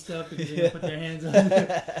sticky stuff because they're gonna put their hands on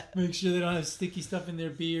it, make sure they don't have sticky stuff in their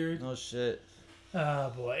beard. Oh shit. Oh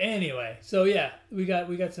boy. Anyway, so yeah, we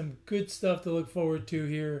got some good stuff to look forward to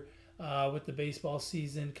here with the baseball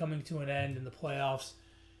season coming to an end and the playoffs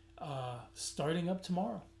starting up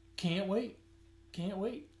tomorrow. Can't wait.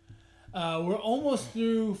 We're almost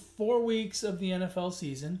through 4 weeks of the NFL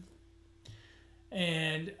season.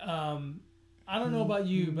 And I don't know about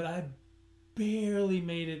you, but I barely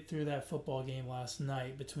made it through that football game last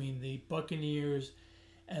night between the Buccaneers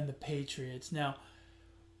and the Patriots. Now,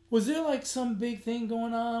 was there like some big thing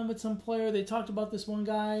going on with some player? They talked about this one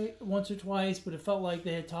guy once or twice, but it felt like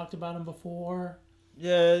they had talked about him before.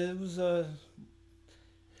 Yeah, it was They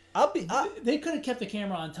could have kept the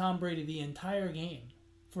camera on Tom Brady the entire game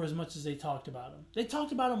for as much as they talked about him. They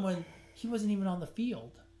talked about him when he wasn't even on the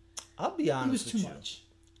field. I'll be honest with you. It was too much.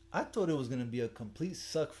 I thought it was going to be a complete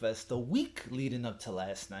suckfest the week leading up to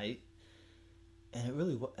last night. And it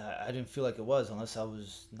really I didn't feel like it was unless I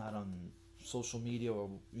was not on social media or,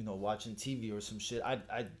 watching TV or some shit.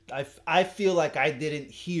 I feel like I didn't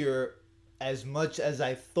hear as much as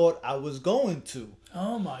I thought I was going to.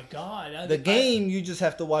 Oh, my God. The game, you just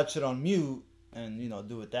have to watch it on mute and,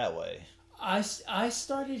 do it that way. I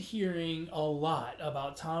started hearing a lot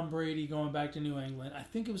about Tom Brady going back to New England. I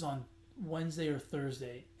think it was on Wednesday or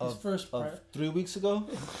Thursday. His first 3 weeks ago?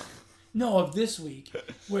 No, of this week,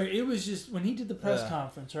 where it was just when he did the press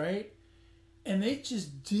conference, right? And they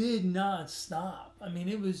just did not stop. I mean,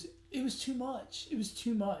 it was too much. It was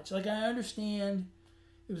too much. Like, I understand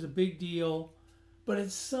it was a big deal, but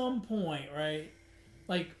at some point, right?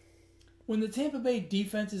 Like, when the Tampa Bay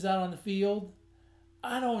defense is out on the field,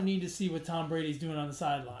 I don't need to see what Tom Brady's doing on the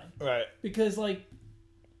sideline. Right. Because, like,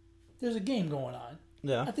 there's a game going on.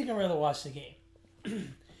 Yeah. I think I'd rather watch the game.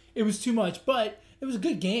 It was too much, but it was a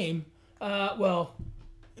good game. It was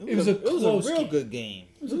a real good game.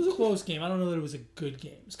 It was a close game. I don't know that it was a good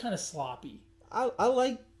game. It was kind of sloppy. I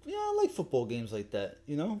like football games like that.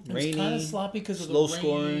 You know, it was kind of sloppy because of the rain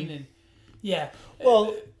scoring. And yeah.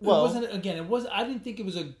 It wasn't. Again, it was. I didn't think it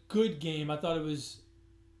was a good game. I thought it was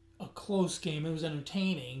a close game. It was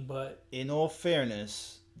entertaining, but in all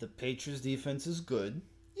fairness, the Patriots defense is good.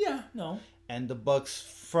 Yeah. No. And the Bucks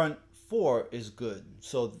front four is good.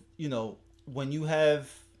 So you know when you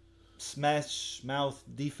have smash mouth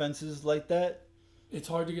defenses like that, it's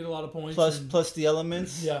hard to get a lot of points. Plus the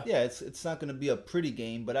elements. Yeah. It's not going to be a pretty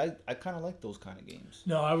game, but I kind of like those kind of games.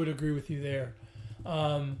 No, I would agree with you there.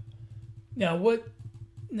 Now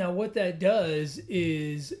what that does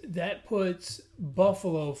is that puts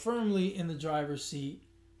Buffalo firmly in the driver's seat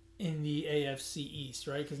in the AFC East,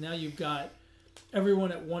 right? Because now you've got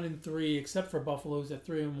everyone at 1-3 except for Buffalo's at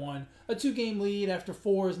 3-1. A 2-game lead after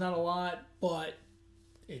 4 is not a lot, but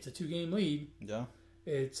it's a 2-game lead. Yeah.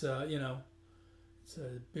 It's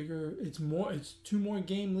it's 2 more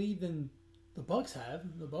game lead than the Bucks have.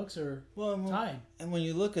 The Bucks are tied. And when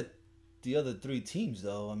you look at the other 3 teams,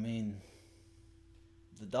 though, I mean,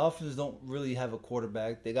 the Dolphins don't really have a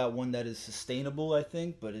quarterback. They got one that is sustainable, I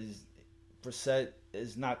think, but Brissett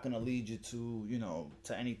is not going to lead you to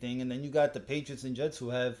anything. And then you got the Patriots and Jets who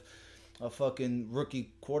have a fucking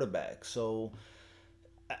rookie quarterback. So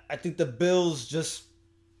I think the Bills just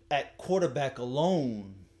at quarterback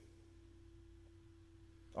alone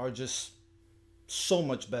are just so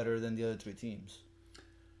much better than the other 3 teams.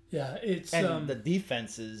 Yeah, it's and the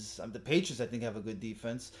defenses. The Patriots, I think, have a good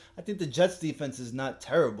defense. I think the Jets' defense is not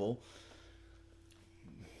terrible.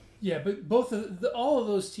 Yeah, but all of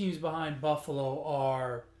those teams behind Buffalo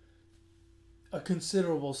are a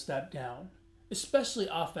considerable step down, especially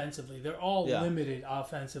offensively. They're all limited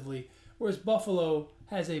offensively, whereas Buffalo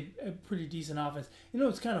has a pretty decent offense. You know,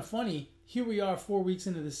 it's kind of funny. Here we are 4 weeks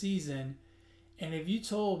into the season, and if you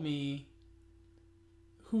told me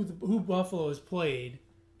who Buffalo has played,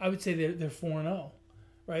 I would say they're 4-0,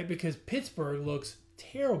 right? Because Pittsburgh looks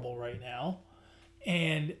terrible right now,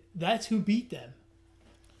 and that's who beat them.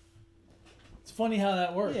 It's funny how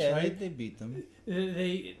that works, right? They beat them.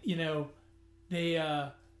 If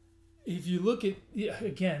you look at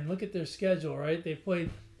their schedule, right? They played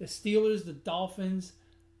the Steelers, the Dolphins,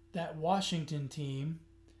 that Washington team,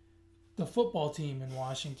 the football team in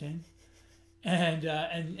Washington, and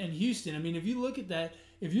Houston. I mean, if you look at that.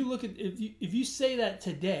 If you say that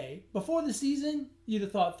today, before the season, you'd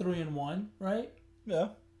have thought 3-1, right? Yeah.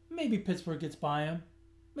 Maybe Pittsburgh gets by them.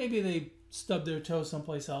 Maybe they stub their toe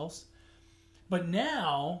someplace else. But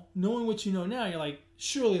now, knowing what you know now, you're like,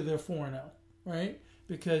 surely they're 4-0, right?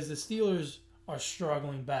 Because the Steelers are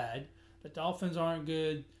struggling bad. The Dolphins aren't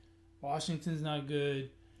good. Washington's not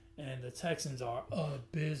good. And the Texans are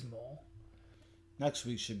abysmal. Next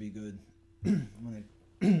week should be good when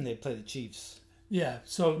they play the Chiefs. Yeah,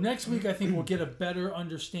 so next week I think we'll get a better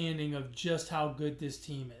understanding of just how good this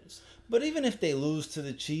team is. But even if they lose to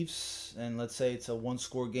the Chiefs, and let's say it's a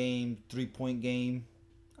 1-score game, 3-point game,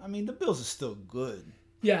 I mean, the Bills are still good.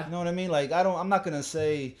 Yeah. You know what I mean? Like, I'm not going to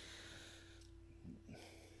say,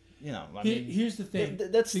 here's the thing.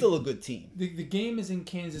 That's still a good team. The game is in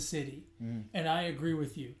Kansas City, and I agree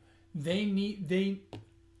with you. I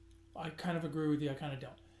kind of agree with you, I kind of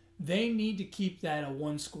don't. They need to keep that a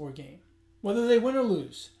 1-score game. Whether they win or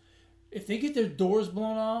lose. If they get their doors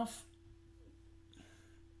blown off,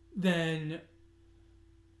 then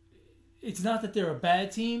it's not that they're a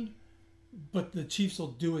bad team, but the Chiefs will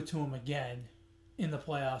do it to them again in the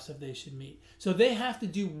playoffs if they should meet. So they have to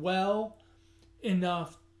do well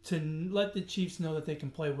enough to let the Chiefs know that they can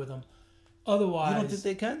play with them. Otherwise, you don't think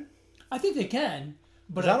they can? I think they can,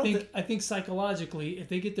 but I think psychologically, if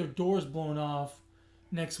they get their doors blown off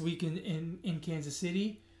next week in Kansas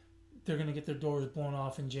City, they're going to get their doors blown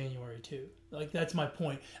off in January too. Like, that's my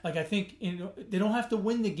point. Like, I think they don't have to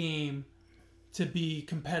win the game to be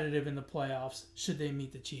competitive in the playoffs should they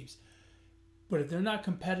meet the Chiefs. But if they're not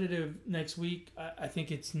competitive next week, I think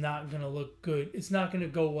it's not going to look good. It's not going to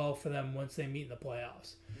go well for them once they meet in the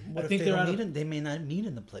playoffs. What I think they may not meet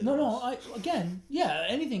in the playoffs. No.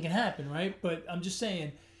 Anything can happen, right? But I'm just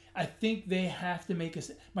saying, I think they have to make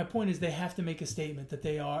my point is they have to make a statement that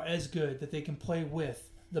they are as good, that they can play with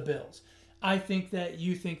the Bills. I think that,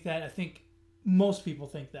 you think that, I think most people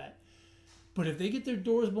think that. But if they get their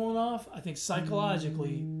doors blown off, I think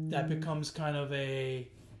psychologically that becomes kind of a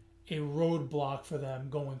roadblock for them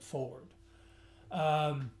going forward.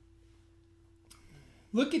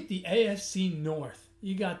 Look at the AFC North.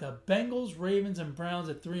 You got the Bengals, Ravens, and Browns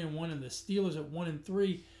at 3-1, and the Steelers at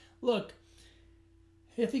 1-3. Look,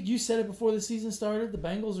 I think you said it before the season started. The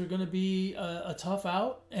Bengals are going to be a tough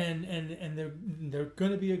out, and they're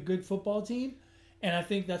going to be a good football team, and I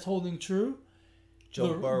think that's holding true.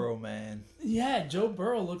 Joe Burrow, man. Yeah, Joe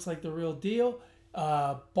Burrow looks like the real deal.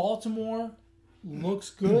 Baltimore looks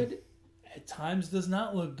good. At times does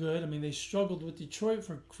not look good. I mean, they struggled with Detroit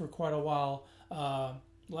for quite a while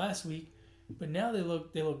last week, but now they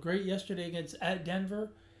look great yesterday at Denver,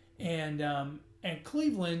 and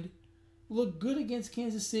Cleveland looked good against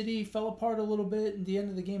Kansas City. Fell apart a little bit, and the end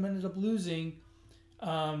of the game ended up losing.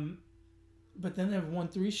 But then they've won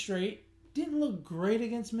 3 straight. Didn't look great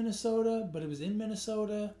against Minnesota, but it was in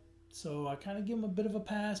Minnesota, so I kind of give them a bit of a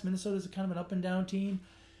pass. Minnesota's kind of an up and down team.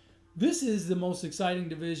 This is the most exciting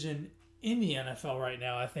division in the NFL right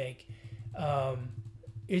now, I think.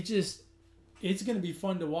 It's going to be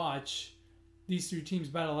fun to watch these 3 teams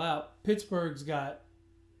battle out. Pittsburgh's got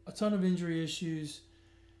a ton of injury issues.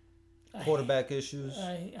 Quarterback issues.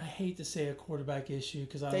 I hate to say a quarterback issue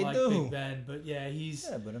because I like Big Ben, but yeah, he's...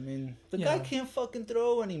 Yeah, but I mean, the guy can't fucking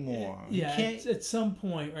throw anymore. Yeah, at some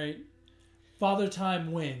point, right? Father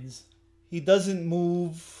Time wins. He doesn't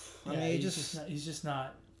move. I mean, he's just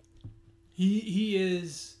not... He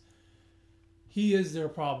is their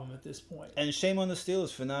problem at this point. And shame on the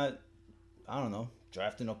Steelers for not, I don't know,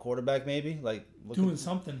 drafting a quarterback maybe? Like doing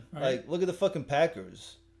something, right? Like, look at the fucking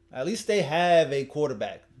Packers. At least they have a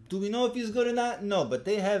quarterback. Do we know if he's good or not? No, but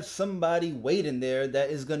they have somebody waiting there that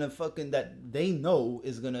is going to that they know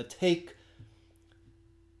is going to take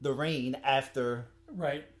the reign after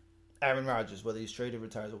Aaron Rodgers, whether he's traded,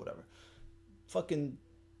 retires, or whatever. Fucking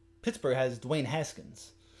Pittsburgh has Dwayne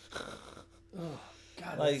Haskins. Oh,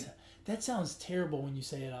 God, that sounds terrible when you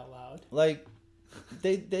say it out loud. Like,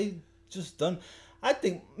 they just done... I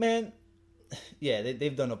think, man... Yeah,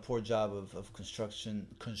 they've done a poor job of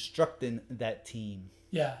constructing that team.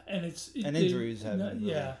 Yeah, and injuries haven't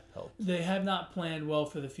really helped. They have not planned well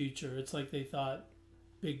for the future. It's like they thought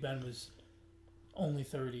Big Ben was only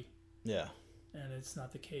 30. Yeah, and it's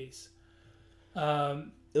not the case. Now,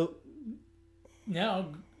 what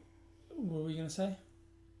were we gonna say?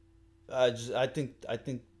 I think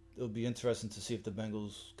it'll be interesting to see if the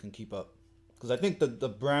Bengals can keep up, because I think the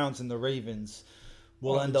Browns and the Ravens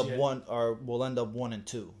will end up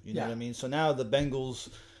 1-2. You know what I mean? So now the Bengals,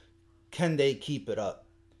 can they keep it up?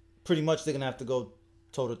 Pretty much they're gonna have to go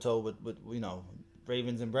toe to toe with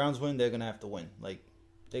Ravens and Browns win. They're gonna have to win. Like,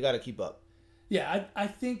 they got to keep up. Yeah, I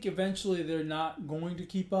think eventually they're not going to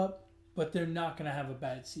keep up, but they're not going to have a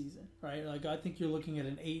bad season, right? Like, I think you're looking at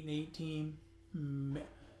an 8-8 team, 8-9,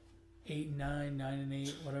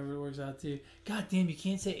 9-8, whatever it works out to. God damn, you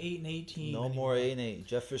can't say 8-8 team. No more 8-8.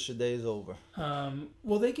 Jeff Fisher day is over.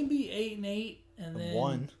 Well, they can be 8-8 and then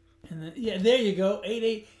 1. And then there you go,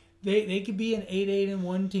 8-8. They could be an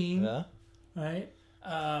 8-8-1 team. Yeah. Right.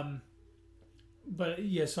 But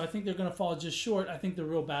yeah, so I think they're going to fall just short. I think the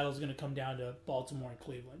real battle is going to come down to Baltimore and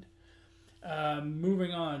Cleveland.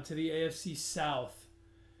 Moving on to the AFC South.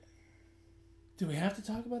 Do we have to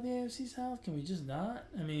talk about the AFC South? Can we just not?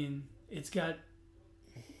 I mean, it's got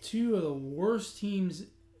 2 of the worst teams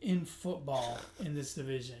in football in this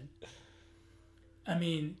division. I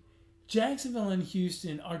mean, Jacksonville and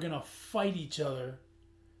Houston are going to fight each other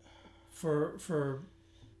for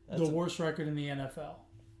the worst record in the NFL.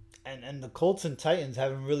 And the Colts and Titans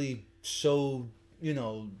haven't really showed,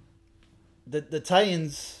 the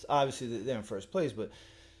Titans, obviously they're in first place, but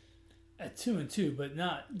at 2-2, but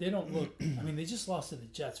they don't look, I mean, they just lost to the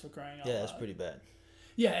Jets, for crying out loud. Yeah, that's pretty bad.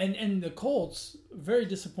 Yeah, and the Colts, very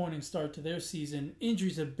disappointing start to their season.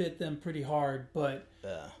 Injuries have bit them pretty hard, but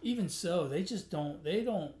even so, they just don't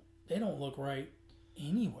look right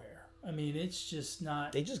anywhere. I mean, it's just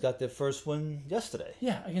not. They just got their first win yesterday.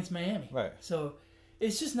 Yeah, against Miami. Right. So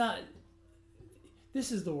it's just not.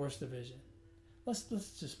 This is the worst division. Let's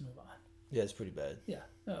just move on. Yeah, it's pretty bad. Yeah.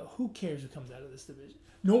 Who cares who comes out of this division?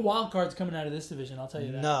 No wild cards coming out of this division. I'll tell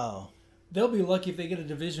you that. No. They'll be lucky if they get a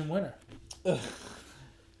division winner.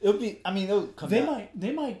 It'll be. I mean, it'll come.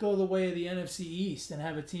 They might go the way of the NFC East and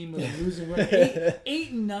have a team with a losing record.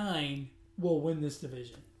 8-9 will win this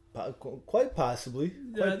division. Quite possibly.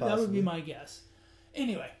 That would be my guess.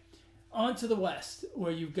 Anyway, on to the West,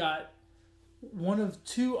 where you've got one of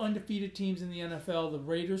two undefeated teams in the NFL, the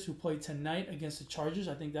Raiders, who play tonight against the Chargers.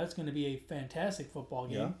 I think that's going to be a fantastic football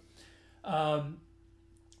game. Yeah.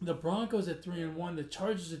 The Broncos at 3-1, the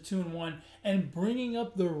Chargers at 2-1, and bringing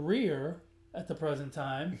up the rear at the present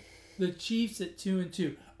time, the Chiefs at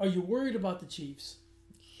 2-2. Are you worried about the Chiefs?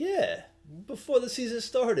 Yeah, before the season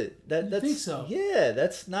started. You think so? Yeah,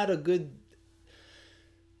 that's not a good.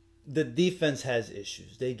 The defense has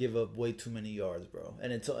issues. They give up way too many yards, bro.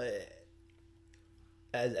 And it's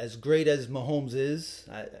as great as Mahomes is.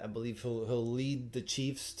 I believe he'll lead the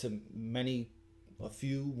Chiefs to a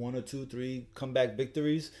few, 1 or 2, 3 comeback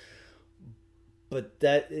victories, but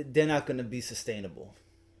they're not going to be sustainable.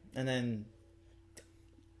 And then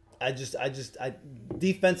I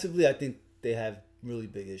defensively, I think they have really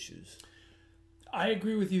big issues. I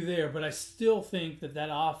agree with you there, but I still think that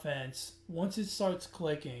offense, once it starts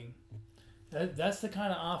clicking, that's the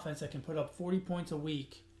kind of offense that can put up 40 points a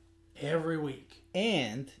week, every week.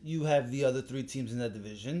 And you have the other 3 teams in that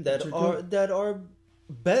division that are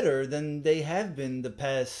better than they have been the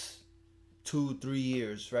past 2-3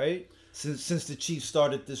 years, right? Since the Chiefs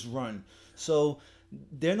started this run. So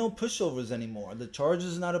they're no pushovers anymore. The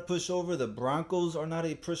Chargers are not a pushover. The Broncos are not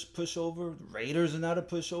a pushover. The Raiders are not a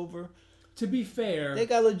pushover. To be fair, they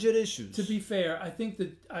got legit issues. To be fair, I think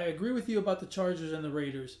that I agree with you about the Chargers and the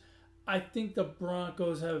Raiders. I think the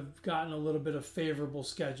Broncos have gotten a little bit of favorable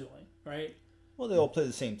scheduling, right? Well, they all play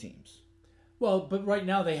the same teams. Well, but right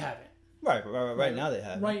now they haven't. Right now they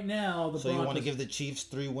have. Right now the So Broncos, you want to give the Chiefs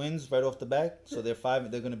 3 wins right off the bat? So they're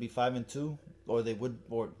going to be 5-2, or they would,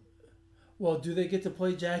 or. Well, do they get to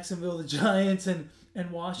play Jacksonville, the Giants, and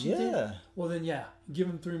Washington? Yeah. Well, then give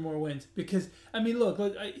them 3 more wins because I mean, look,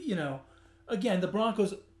 again, the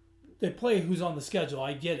Broncos, they play who's on the schedule.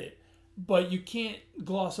 I get it, but you can't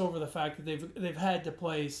gloss over the fact that they've had to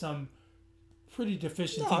play some pretty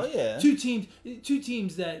deficient teams. Yeah. Two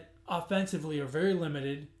teams that offensively are very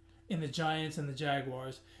limited in the Giants and the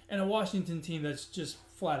Jaguars, and a Washington team that's just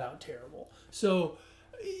flat out terrible. So,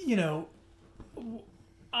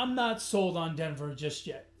 I'm not sold on Denver just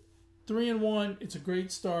yet. 3-1, it's a great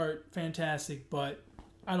start, fantastic, but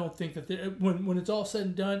I don't think that when it's all said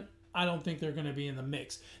and done, I don't think they're going to be in the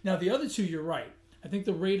mix. Now, the other two, you're right. I think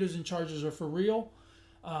the Raiders and Chargers are for real.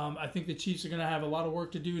 I think the Chiefs are going to have a lot of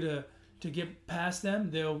work to do to get past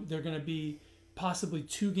them. They're going to be possibly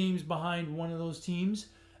 2 games behind one of those teams.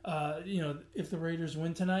 If the Raiders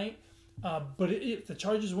win tonight, but if the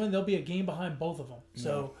Chargers win, they'll be a game behind both of them.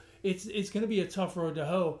 So it's going to be a tough road to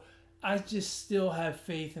hoe. I just still have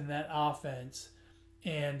faith in that offense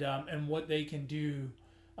and what they can do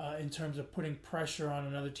in terms of putting pressure on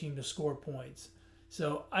another team to score points.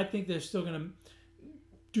 So I think they're still going to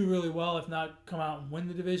do really well, if not come out and win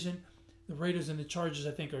the division. The Raiders and the Chargers,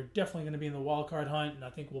 I think, are definitely going to be in the wild card hunt, and I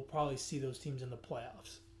think we'll probably see those teams in the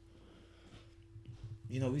playoffs.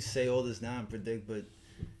 We say all this now and predict, but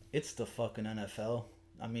it's the fucking NFL.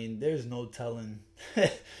 I mean, there's no telling.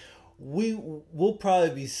 We'll probably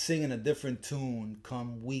be singing a different tune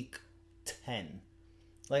come week 10.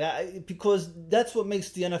 Because that's what makes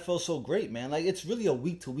the NFL so great, man. It's really a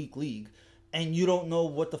week-to-week league, and you don't know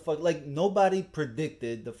what the fuck. Nobody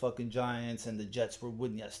predicted the fucking Giants and the Jets would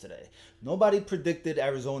win yesterday. Nobody predicted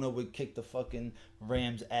Arizona would kick the fucking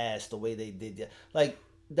Rams' ass the way they did.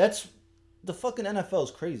 That's... The fucking NFL is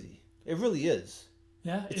crazy. It really is.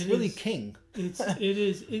 Yeah, it's really king. It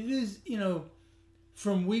is.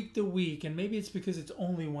 From week to week, and maybe it's because it's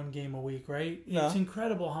only 1 game a week, right? Yeah. It's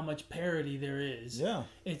incredible how much parity there is. Yeah.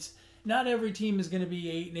 It's not every team is going to be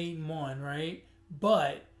 8-8-1, right?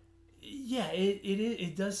 But yeah,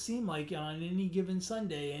 it does seem like on any given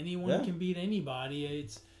Sunday, anyone can beat anybody.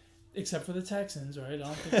 It's except for the Texans, right? I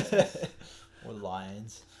don't think it's or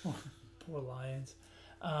Lions. Poor Lions.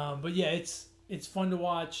 But yeah, it's fun to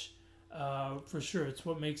watch for sure. It's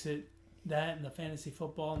what makes it that, and the fantasy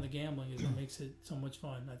football and the gambling is what makes it so much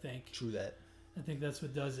fun, I think. True that. I think that's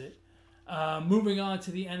what does it. Moving on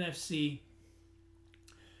to the NFC,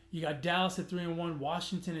 you got Dallas at 3-1,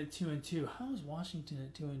 Washington at 2-2. How is Washington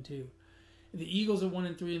at 2-2? The Eagles at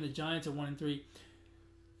 1-3, and the Giants at 1-3.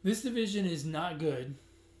 This division is not good,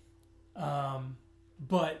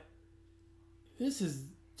 but this is,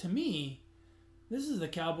 to me, this is the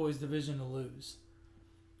Cowboys' division to lose.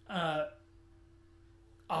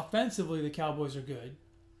 Offensively, the Cowboys are good.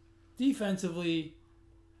 Defensively,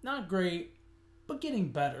 not great, but getting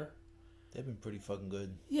better. They've been pretty fucking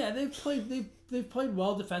good. Yeah, they've played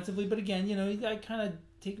well defensively, but again, you got to kind of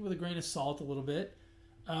take it with a grain of salt a little bit.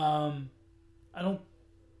 I don't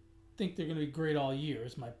think they're going to be great all year,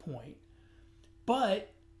 is my point.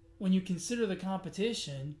 But when you consider the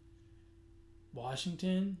competition,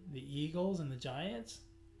 Washington, the Eagles, and the Giants.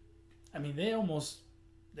 I mean, they almost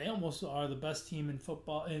are the best team in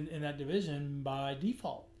football in that division by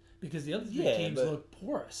default because the other three teams look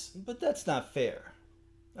porous. But that's not fair.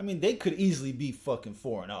 I mean, they could easily be fucking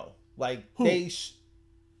 4-0. Like Who?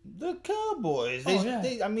 The Cowboys.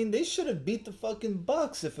 They should have beat the fucking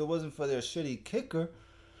Bucks if it wasn't for their shitty kicker.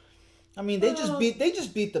 I mean, they just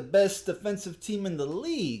beat the best defensive team in the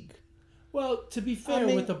league. Well, to be fair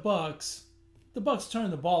with the Bucks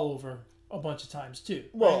turned the ball over a bunch of times too.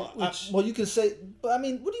 Well, right? You can say, but I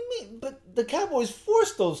mean, what do you mean? But the Cowboys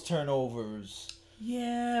forced those turnovers.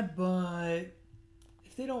 Yeah, but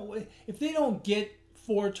if they don't get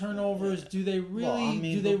 4 turnovers, do they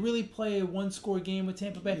really play a 1-score game with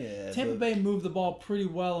Tampa Bay? Yeah, Tampa Bay moved the ball pretty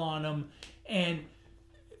well on them, and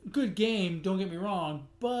good game. Don't get me wrong,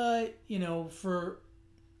 but for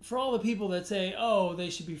all the people that say, oh, they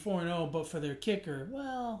should be 4-0, but for their kicker,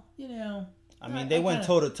 well, I mean, they went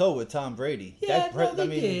toe-to-toe with Tom Brady. Yeah,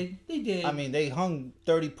 they did. I mean, they hung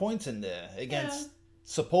 30 points in there against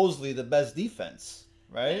supposedly the best defense,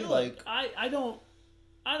 right? Look, I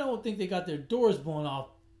don't think they got their doors blown off,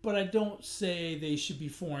 but I don't say they should be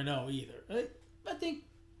 4-0 either. I think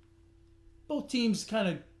both teams kind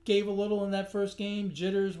of gave a little in that first game,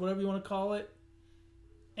 jitters, whatever you want to call it,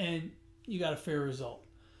 and you got a fair result.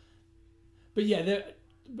 But yeah,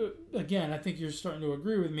 but again, I think you're starting to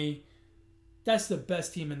agree with me. That's the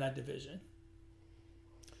best team in that division.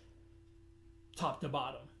 Top to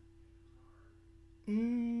bottom.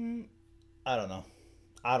 I don't know.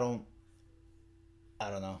 I don't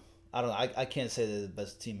know. I can't say they're the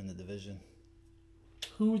best team in the division.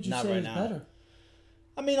 Who would you say is better?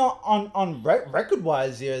 I mean, on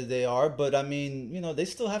record-wise, yeah, they are. But, I mean, they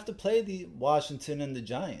still have to play the Washington and the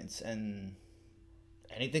Giants. And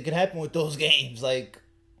anything could happen with those games. Like,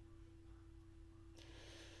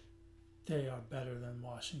 they are better than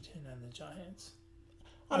Washington and the Giants.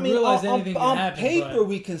 I mean, realize anything can happen, paper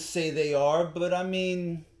we can say they are, but I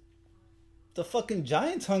mean, the fucking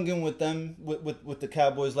Giants hung in with them with the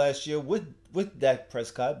Cowboys last year with Dak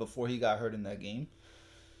Prescott before he got hurt in that game.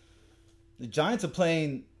 The Giants are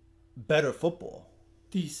playing better football.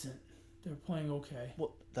 Decent. They're playing okay.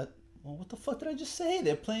 Well, what the fuck did I just say?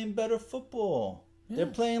 They're playing better football. Yeah. They're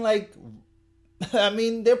playing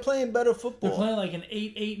they're playing better football. They're playing like an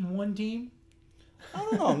 8-1 team? I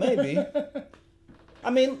don't know, maybe. I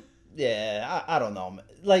mean, yeah, I don't know.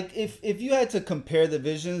 Like, if you had to compare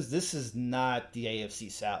divisions, this is not the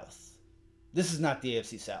AFC South. This is not the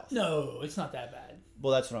AFC South. No, it's not that bad.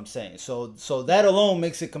 Well, that's what I'm saying. So that alone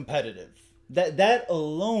makes it competitive. That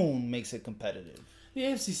alone makes it competitive. The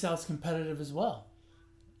AFC South's competitive as well.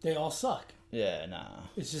 They all suck. Yeah, nah.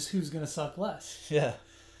 It's just who's going to suck less. Yeah.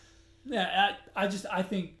 Yeah, I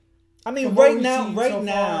think... I mean, right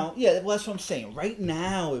now, yeah, well, that's what I'm saying. Right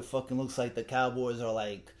now, it fucking looks like the Cowboys are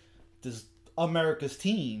like this America's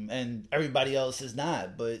team, and everybody else is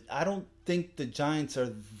not. But I don't think the Giants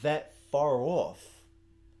are that far off.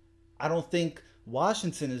 I don't think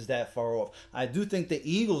Washington is that far off. I do think the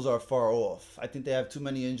Eagles are far off. I think they have too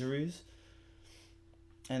many injuries,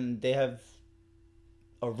 and they have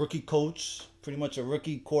a rookie coach, pretty much a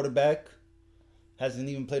rookie quarterback, hasn't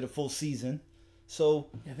even played a full season. So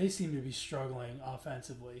yeah, they seem to be struggling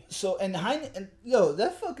offensively. So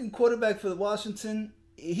that fucking quarterback for the Washington,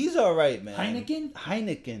 he's all right, man.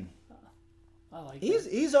 Heineken. I like.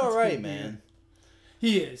 He's all right, man.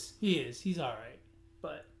 He is. He's all right.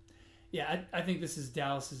 But yeah, I think this is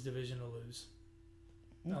Dallas's division to lose,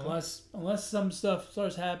 unless some stuff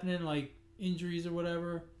starts happening like injuries or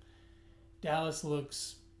whatever. Dallas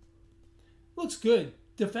looks good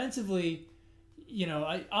defensively.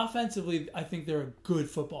 Offensively, I think they're a good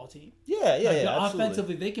football team. Yeah, absolutely.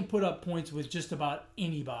 Offensively, they can put up points with just about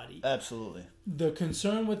anybody. Absolutely. The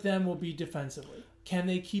concern with them will be defensively. Can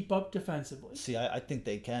they keep up defensively? See, I think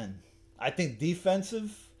they can. I think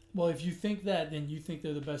defensive... Well, if you think that, then you think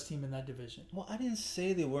they're the best team in that division. Well, I didn't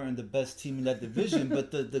say they weren't the best team in that division,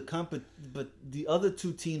 but the other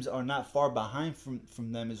two teams are not far behind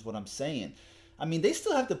from them, is what I'm saying. I mean, they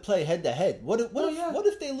still have to play head to head. What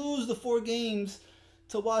if they lose the 4 games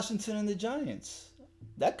to Washington and the Giants?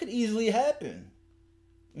 That could easily happen.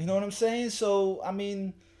 You know what I'm saying? So, I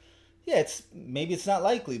mean, yeah, maybe it's not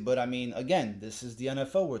likely, but I mean, again, this is the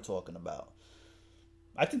NFL we're talking about.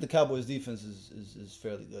 I think the Cowboys' defense is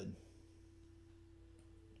fairly good.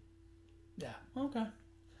 Yeah. Okay.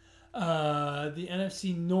 The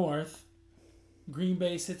NFC North, Green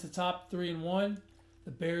Bay sits atop 3-1. The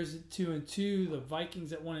Bears at 2-2, the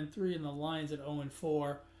Vikings at 1-3, and the Lions at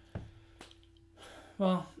 0-4.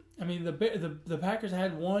 Well, I mean, the Packers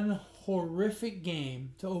had one horrific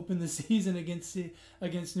game to open the season against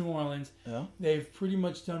New Orleans. Yeah. They've pretty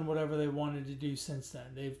much done whatever they wanted to do since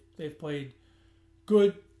then. They've played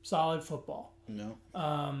good, solid football. No.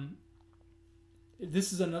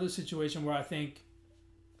 This is another situation where I think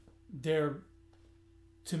they're,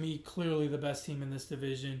 to me, clearly the best team in this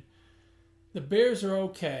division. The Bears are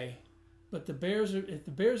okay, but if the Bears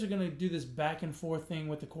are going to do this back and forth thing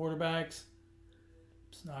with the quarterbacks,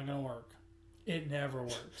 it's not going to work. It never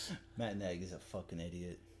works. Matt Nagy's a fucking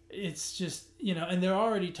idiot. It's just, and they're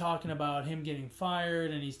already talking about him getting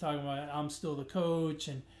fired, and he's talking about, I'm still the coach,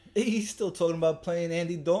 and he's still talking about playing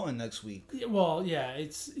Andy Dalton next week. Well, yeah,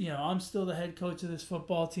 it's, I'm still the head coach of this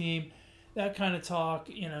football team. That kind of talk,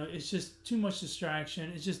 it's just too much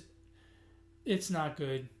distraction. It's not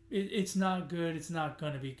good. It's not good. It's not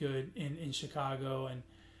going to be good in Chicago. And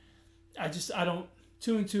I don't,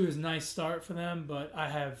 2-2 is a nice start for them, but I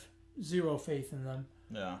have zero faith in them.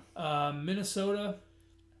 Yeah. Minnesota,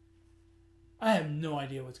 I have no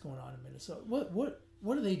idea what's going on in Minnesota.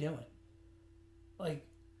 What are they doing? Like,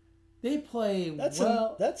 they play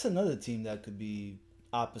That's another team that could be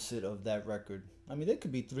opposite of that record. I mean, they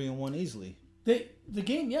could be 3-1 easily. The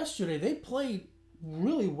game yesterday, they played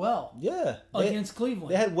really well. Yeah. Against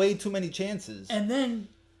Cleveland. They had way too many chances. And then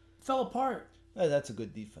fell apart. Yeah, that's a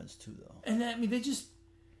good defense too, though. And I mean,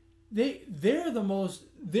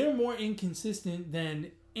 they're more inconsistent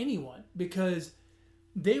than anyone, because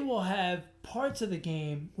they will have parts of the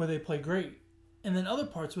game where they play great, and then other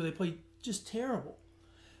parts where they play just terrible.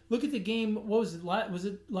 Look at the game. What was it? Was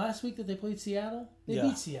it last week that they played Seattle? They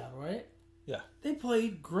beat Seattle, right? Yeah. They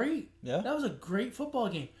played great. Yeah. That was a great football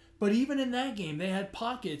game. But even in that game, they had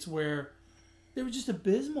pockets where they were just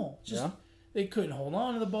abysmal. They couldn't hold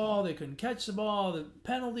on to the ball. They couldn't catch the ball. The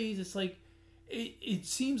penalties. It's like, it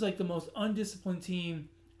seems like the most undisciplined team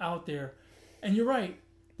out there. And you're right.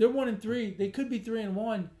 They're 1-3. They could be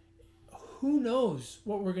 3-1. Who knows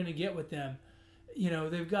what we're going to get with them?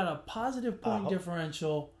 They've got a positive point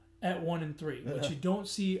differential at 1-3, which you don't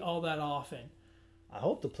see all that often. I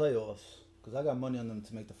hope the playoffs, because I got money on them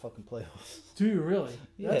to make the fucking playoffs. Do you really?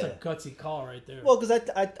 Yeah. That's a gutsy call right there. Well, because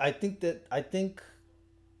I think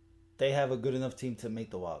they have a good enough team to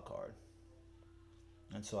make the wild card,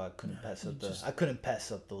 and so I couldn't pass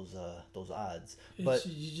up those odds. But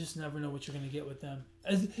you just never know what you're going to get with them.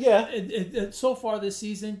 So far this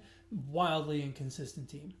season, wildly inconsistent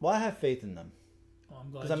team. Well, I have faith in them.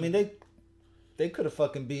 I'm glad. Because I mean, they could have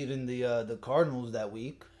fucking beaten the Cardinals that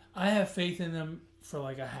week. I have faith in them for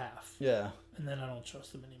like a half. Yeah. And then I don't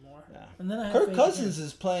trust them anymore. Yeah. And then I have Kirk Cousins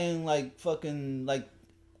is playing like fucking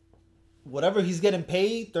whatever he's getting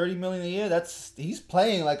paid, $30 million a year. He's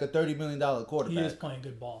playing like a $30 million quarterback. He is playing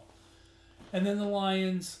good ball. And then the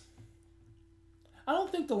Lions. I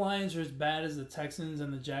don't think the Lions are as bad as the Texans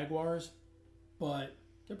and the Jaguars, but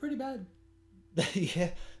they're pretty bad.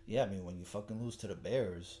 Yeah. I mean, when you fucking lose to the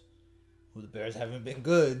Bears, the Bears haven't been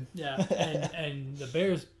good. Yeah, and the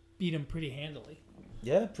Bears beat them pretty handily.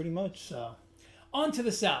 Yeah, pretty much. So, on to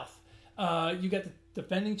the South. You got the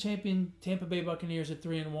defending champion Tampa Bay Buccaneers at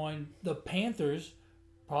 3-1. The Panthers,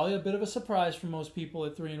 probably a bit of a surprise for most people,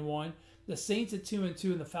 at 3-1. The Saints at 2-2,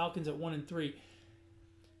 and the Falcons at 1-3.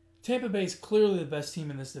 Tampa Bay is clearly the best team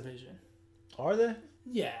in this division. Are they?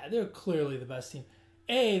 Yeah, they're clearly the best team.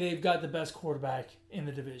 They've got the best quarterback in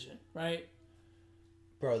the division, right?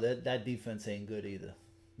 Bro, that defense ain't good either.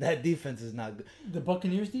 That defense is not good. The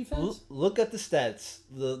Buccaneers defense? Look at the stats.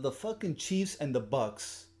 The fucking Chiefs and the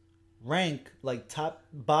Bucks rank like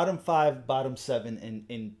bottom 5, bottom 7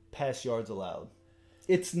 in pass yards allowed.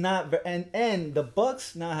 It's not and the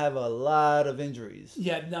Bucks now have a lot of injuries.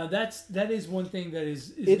 Yeah, now that is one thing that is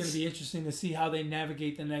going to be interesting to see how they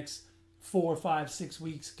navigate the next 4, 5, 6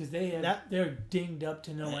 weeks, because they're dinged up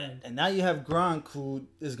to no end. And now you have Gronk, who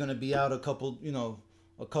is going to be out a couple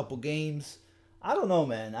games. I don't know,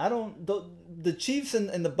 man. The Chiefs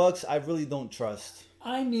and the Bucks, I really don't trust.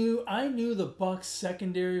 I knew the Bucks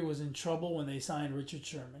secondary was in trouble when they signed Richard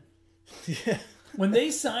Sherman. Yeah. When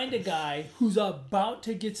they signed a guy who's about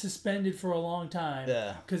to get suspended for a long time,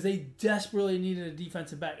 because they desperately needed a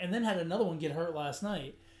defensive back, and then had another one get hurt last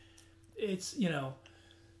night. It's the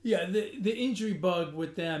injury bug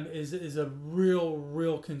with them is a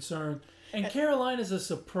real concern, and Carolina's a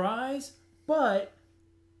surprise, but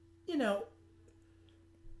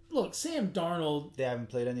look, Sam Darnold. They haven't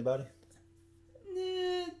played anybody?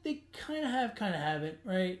 They kind of haven't,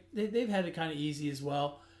 right? They've had it kind of easy as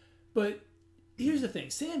well. But here's the thing.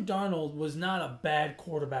 Sam Darnold was not a bad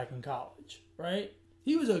quarterback in college, right?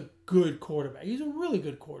 He was a good quarterback. He's a really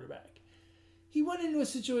good quarterback. He went into a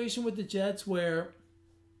situation with the Jets where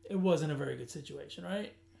it wasn't a very good situation,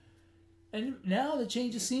 right? And now the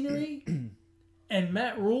change of scenery, and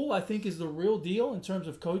Matt Rule, I think, is the real deal in terms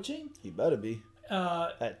of coaching. He better be.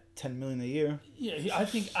 At $10 million a year. Yeah,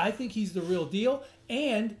 I think he's the real deal,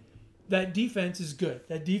 and that defense is good.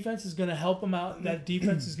 That defense is going to help him out. That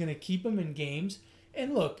defense is going to keep him in games.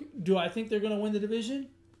 And look, do I think they're going to win the division?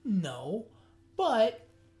 No, but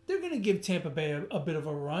they're going to give Tampa Bay a bit of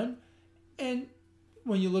a run. And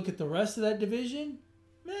when you look at the rest of that division,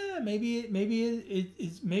 maybe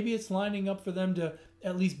it's lining up for them to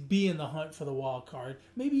at least be in the hunt for the wild card,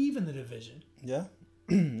 maybe even the division. Yeah,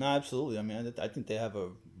 no, absolutely. I mean, I think they have a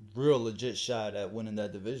real legit shot at winning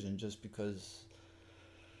that division, just because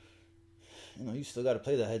you still got to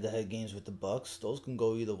play the head-to-head games with the Bucks. Those can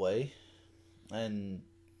go either way, and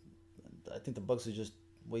I think the Bucks are just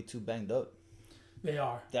way too banged up. They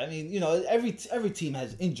are. I mean, every team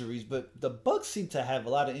has injuries, but the Bucks seem to have a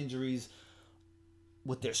lot of injuries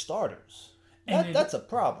with their starters. That's a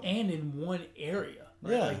problem. And in one area.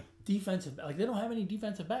 Right? Yeah. Defensive. They don't have any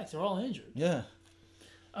defensive backs. They're all injured. Yeah.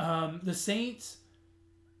 The Saints,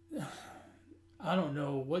 I don't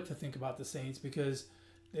know what to think about the Saints, because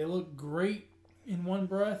they look great in one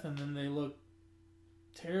breath and then they look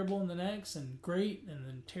terrible in the next, and great and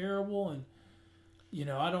then terrible, and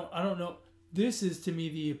I don't know. This is, to me,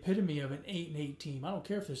 the epitome of an 8-8 team. I don't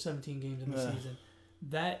care if there's 17 games in the season.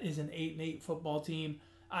 That is an 8-8 football team.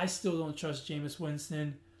 I still don't trust Jameis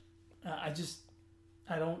Winston. I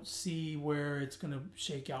don't see where it's going to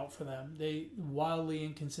shake out for them. They wildly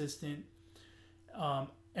inconsistent. And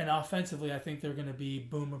offensively, I think they're going to be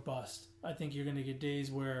boom or bust. I think you're going to get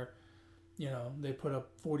days where, they put up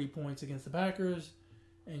 40 points against the Packers,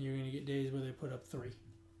 and you're going to get days where they put up 3.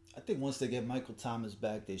 I think once they get Michael Thomas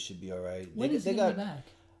back, they should be all right. When is he back?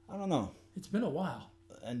 I don't know. It's been a while.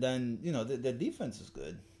 And then, their defense is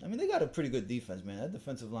good. I mean, they got a pretty good defense, man. That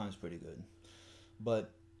defensive line is pretty good.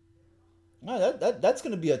 But that's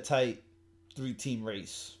going to be a tight 3-team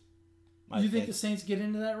race. You think the Saints get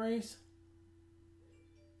into that race?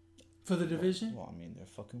 For the division? Well, I mean, they're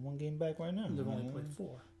fucking 1 game back right now. They've only played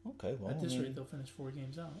 4. Okay, well. At this rate, they'll finish 4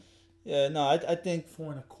 games out. Yeah, no, I think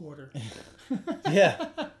 4 1/4. Yeah.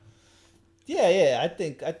 Yeah. I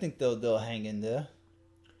think they'll hang in there.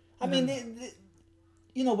 I mean,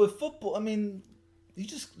 with football, I mean,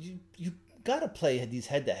 you gotta play these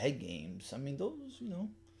head-to-head games. I mean, those, I don't know.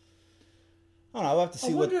 I'll have to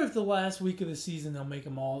see. I wonder if the last week of the season they'll make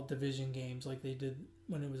them all division games like they did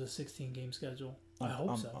when it was a 16-game schedule. I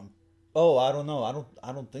hope so. I don't know.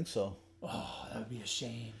 I don't think so. Oh, that would be a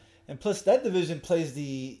shame. And plus, that division plays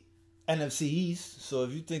the NFC East. So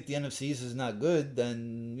if you think the NFC East is not good,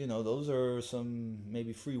 then those are some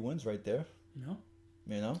maybe free wins right there.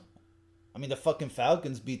 I mean, the fucking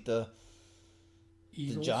Falcons beat the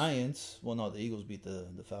Giants. Well, no, the Eagles beat the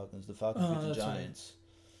Falcons. The Falcons beat the Giants. Right.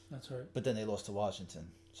 That's right. But then they lost to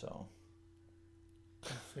Washington. So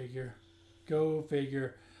Go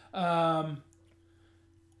figure. And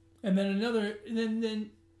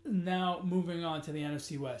then now moving on to the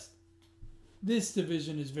NFC West. This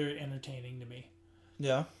division is very entertaining to me.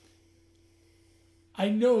 Yeah. I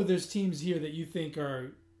know there's teams here that you think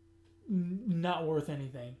are not worth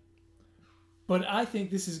anything. But I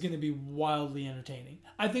think this is going to be wildly entertaining.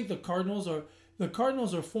 I think the Cardinals are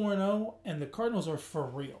 4-0, and the Cardinals are for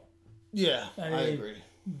real. Yeah, I agree.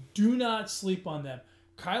 Do not sleep on them.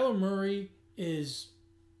 Kyler Murray is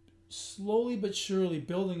slowly but surely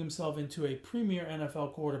building himself into a premier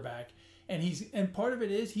NFL quarterback, and part of it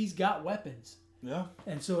is he's got weapons. Yeah.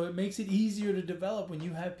 And so it makes it easier to develop when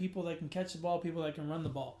you have people that can catch the ball, people that can run the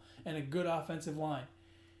ball, and a good offensive line.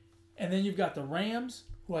 And then you've got the Rams,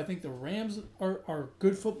 who I think the Rams are a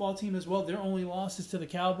good football team as well. Their only loss is to the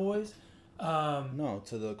Cowboys. No,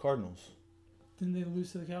 to the Cardinals. Didn't they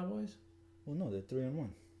lose to the Cowboys? Well, no, they're 3-1.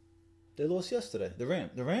 They lost yesterday. The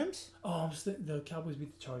Rams? Oh, the Cowboys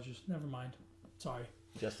beat the Chargers. Never mind. Sorry.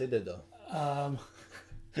 Yes, they did though.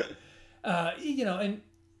 And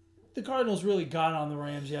the Cardinals really got on the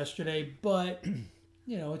Rams yesterday, but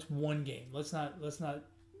it's one game. Let's not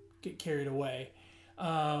get carried away.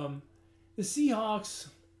 The Seahawks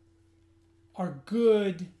are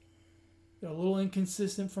good. They're a little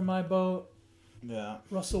inconsistent for my boat. Yeah.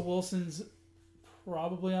 Russell Wilson's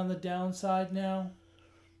probably on the downside now.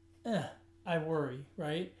 I worry,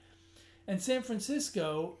 right? And San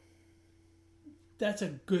Francisco, that's a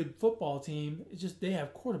good football team. It's just they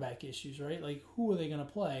have quarterback issues, right? Like, who are they going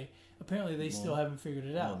to play? Apparently, they still haven't figured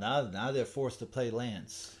it out. Well, now they're forced to play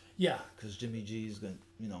Lance. Yeah. Because Jimmy G is going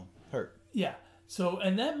to, hurt. Yeah. So,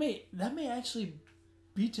 and that may actually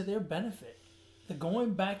be to their benefit. The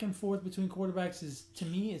going back and forth between quarterbacks is, to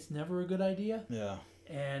me, it's never a good idea. Yeah.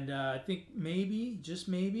 And I think maybe, just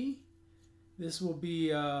maybe, this will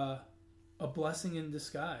be a blessing in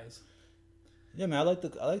disguise. Yeah, man, I like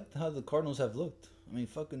how the Cardinals have looked. I mean,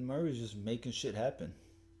 fucking Murray's just making shit happen.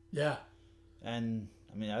 Yeah. And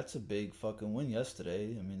I mean, that's a big fucking win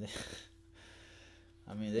yesterday.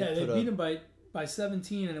 I mean, they beat him by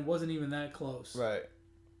 17, and it wasn't even that close. Right.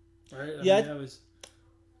 Right.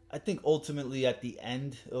 I think ultimately at the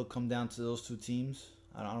end it'll come down to those two teams.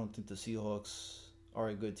 I don't think the Seahawks are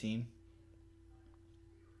a good team.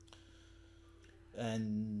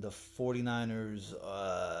 And the 49ers,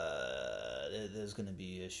 there's going to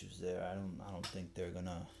be issues there. I don't think they're going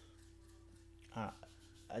to... I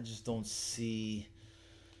just don't see...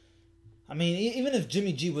 I mean, even if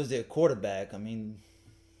Jimmy G was their quarterback, I mean,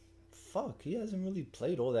 fuck, he hasn't really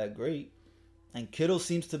played all that great. And Kittle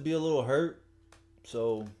seems to be a little hurt.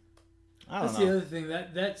 So, I don't know. That's the other thing.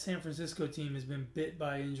 That San Francisco team has been bit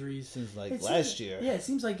by injuries. Since last year. Yeah, it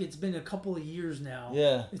seems like it's been a couple of years now.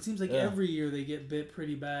 Yeah. It seems like every year they get bit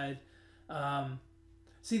pretty bad.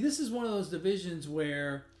 See, this is one of those divisions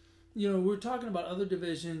where, we're talking about other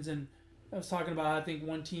divisions, and I was talking about I think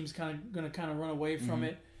one team's going to run away from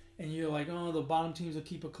it, and you're like, oh, the bottom teams will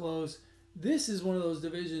keep it close. This is one of those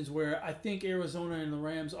divisions where I think Arizona and the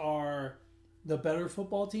Rams are the better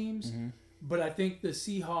football teams, but I think the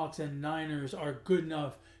Seahawks and Niners are good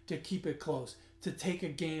enough to keep it close, to take a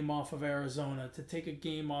game off of Arizona, to take a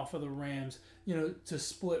game off of the Rams, to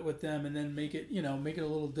split with them and then make it a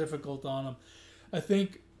little difficult on them. I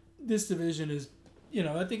think this division is,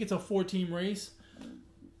 I think it's a 4-team race.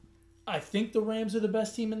 I think the Rams are the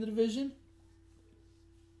best team in the division.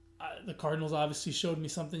 The Cardinals obviously showed me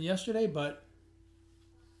something yesterday, but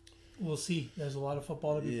we'll see. There's a lot of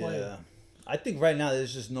football to be played. I think right now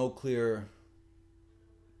there's just no clear...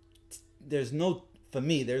 There's no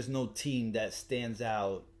team that stands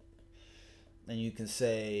out and you can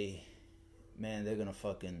say, man, they're going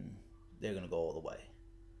to go all the way.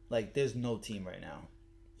 Like, there's no team right now.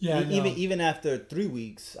 Yeah, even after 3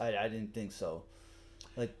 weeks, I didn't think so.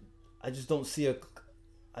 Like, I just don't see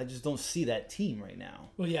that team right now.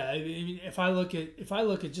 Well, yeah, I mean, if I look at the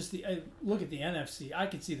NFC, I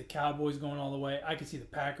could see the Cowboys going all the way. I could see the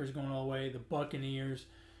Packers going all the way. The Buccaneers,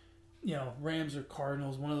 Rams or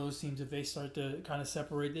Cardinals, one of those teams. If they start to kind of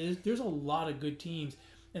separate, there's a lot of good teams.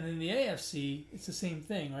 And in the AFC, it's the same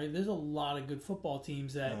thing, right? There's a lot of good football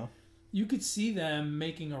teams that you could see them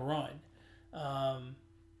making a run.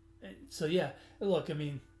 So yeah, look, I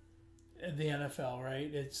mean, the NFL,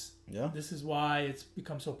 right? This is why it's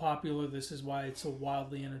become so popular. This is why it's so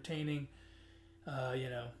wildly entertaining.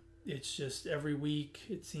 It's just every week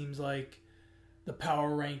it seems like the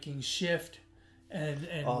power rankings shift, and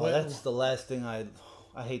that's the last thing I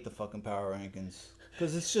hate the fucking power rankings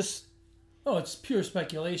because it's just it's pure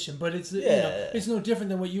speculation. But it's it's no different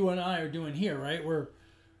than what you and I are doing here, right?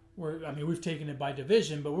 We've taken it by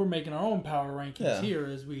division, but we're making our own power rankings here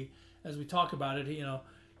as we talk about it.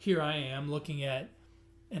 Here I am looking at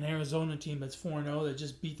an Arizona team that's 4-0 that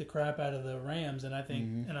just beat the crap out of the Rams, and I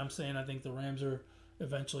think, and I'm saying I think the Rams are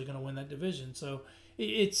eventually going to win that division. So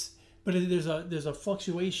there's a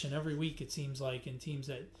fluctuation every week, it seems like, in teams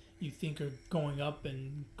that you think are going up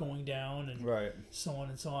and going down, and so on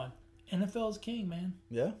and so on. NFL is king, man.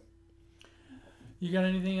 Yeah. You got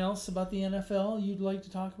anything else about the NFL you'd like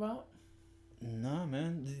to talk about? Nah,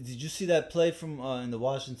 man. Did you see that play from in the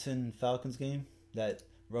Washington Falcons game? That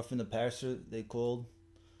roughing the passer they called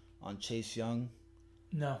on Chase Young?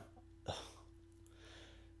 No.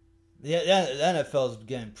 Yeah, the NFL is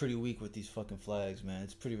getting pretty weak with these fucking flags, man.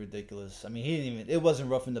 It's pretty ridiculous. I mean, it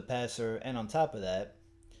wasn't roughing the passer, and on top of that,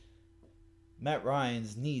 Matt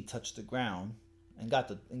Ryan's knee touched the ground and got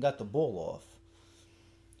the ball off.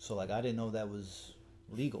 So I didn't know that was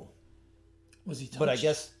legal. Was he touched? But I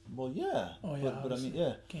guess, yeah. Oh yeah, but I mean,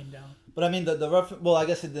 yeah, came down. But I mean, the rough. Well, I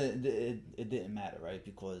guess it didn't matter, right?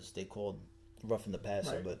 Because they called roughing the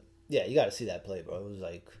passer. Right. But yeah, you got to see that play, bro. It was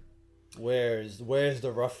like, where's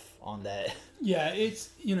the rough on that? Yeah, it's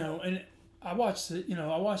and I watched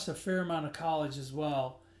a fair amount of college as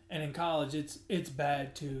well, and in college it's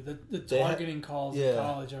bad too. The targeting calls in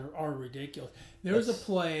college are ridiculous. There was a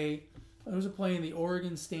play in the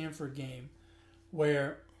Oregon-Stanford game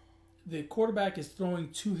where the quarterback is throwing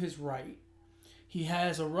to his right. He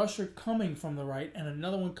has a rusher coming from the right and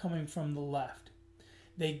another one coming from the left.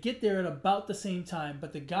 They get there at about the same time,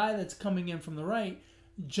 but the guy that's coming in from the right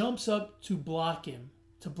jumps up to block him,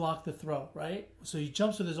 to block the throw, right? So he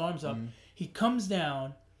jumps with his arms up. He comes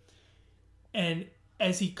down, and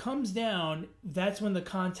as he comes down, that's when the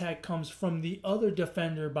contact comes from the other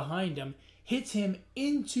defender behind him, hits him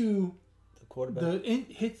into the quarterback.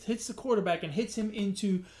 Hits the quarterback and hits him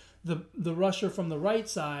into the rusher from the right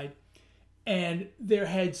side, and their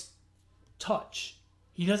heads touch.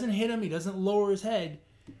 He doesn't hit him. He doesn't lower his head.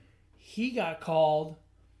 He got called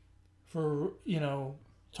for,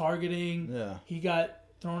 targeting. Yeah. He got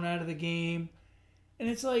thrown out of the game. And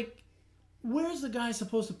it's like, where's the guy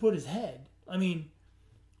supposed to put his head? I mean,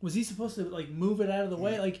 was he supposed to, move it out of the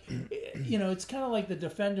way? It's kind of like the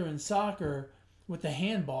defender in soccer with the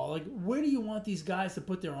handball. Like, where do you want these guys to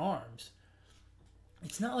put their arms?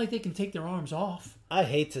 It's not like they can take their arms off. I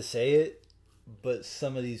hate to say it, but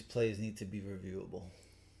some of these plays need to be reviewable.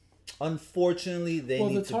 Unfortunately,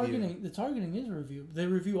 the targeting is reviewed. They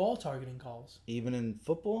review all targeting calls. Even in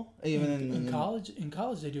football? Even in college? In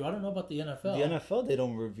college they do. I don't know about the NFL. The NFL, they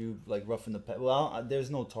don't review, roughing the pass. Well, there's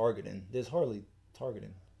no targeting. There's hardly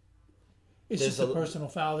targeting. It's just a personal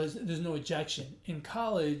foul. There's no ejection. In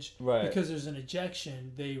college, right, because there's an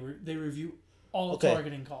ejection, they review all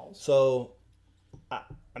targeting calls. So,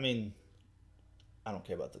 I mean, I don't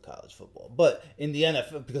care about the college football. But in the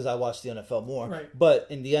NFL, because I watch the NFL more. Right. But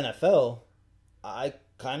in the NFL, I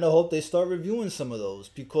kind of hope they start reviewing some of those.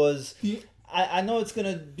 Because I know it's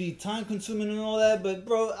going to be time consuming and all that. But,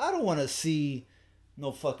 bro, I don't want to see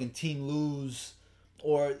no fucking team lose.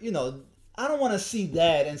 Or, I don't want to see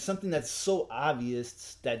that and something that's so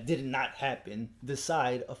obvious that did not happen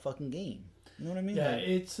decide a fucking game. You know what I mean? Yeah,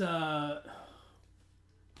 it's... I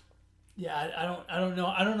don't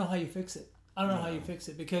know. I don't know how you fix it. I don't know how you fix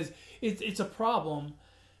it because it's a problem,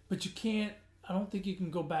 but you can't. I don't think you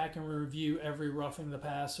can go back and review every roughing the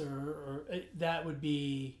passer, or that would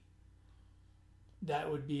be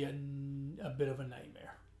a bit of a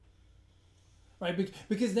nightmare, right?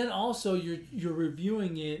 Because then also you're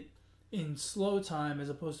reviewing it in slow time as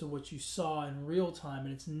opposed to what you saw in real time,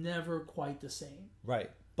 and it's never quite the same.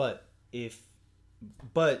 Right, but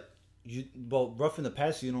roughing the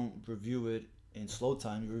passer, you don't review it in slow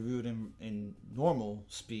time. You review it in normal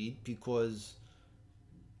speed because,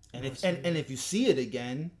 if you see it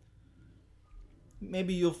again,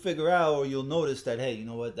 maybe you'll figure out or you'll notice that, hey, you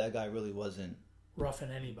know what, that guy really wasn't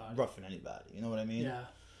roughing anybody. You know what I mean?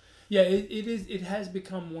 Yeah. It is. It has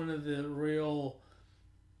become one of the real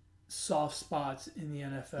soft spots in the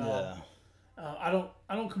NFL. Yeah.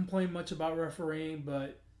 I don't complain much about refereeing,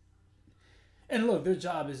 and look, their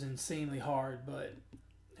job is insanely hard, but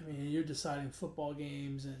I mean, you're deciding football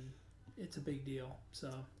games, and it's a big deal. So,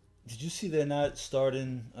 did you see they're not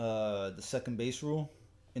starting the second base rule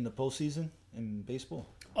in the postseason in baseball?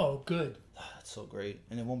 Oh, good. That's so great,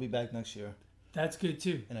 and it won't be back next year. That's good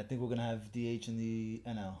too. And I think we're gonna have DH in the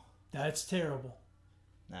NL. That's terrible.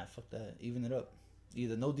 Nah, fuck that. Even it up.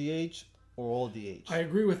 Either no DH or all DH. I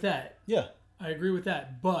agree with that. Yeah, I agree with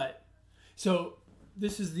that. But so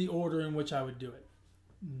this is the order in which I would do it.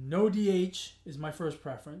 No DH is my first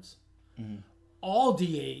preference. Mm-hmm. All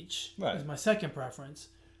DH is my second preference.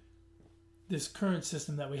 This current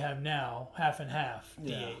system that we have now, half and half DH.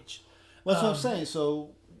 Yeah. Well, that's what I'm saying.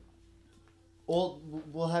 So,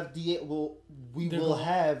 we'll have DH. We will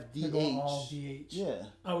have DH. All DH. Yeah.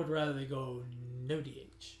 I would rather they go no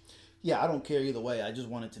DH. Yeah, I don't care either way. I just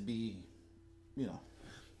want it to be,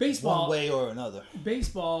 baseball one way or another.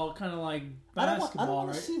 Baseball, kind of like basketball, I don't want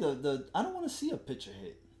right? to see I don't want to see a pitcher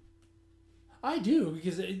hit. I do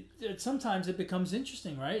because it sometimes it becomes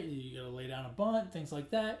interesting, right? You got to lay down a bunt, things like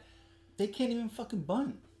that. They can't even fucking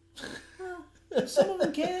bunt. Well, some of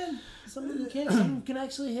them can. Some of them can. Some of them can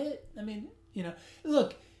actually hit. I mean,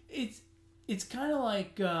 look, it's kind of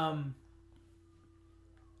like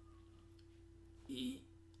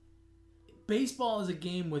baseball is a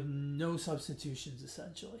game with no substitutions,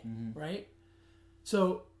 essentially, right?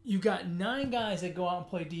 So you've got 9 guys that go out and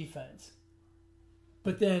play defense,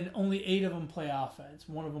 but then only 8 of them play offense.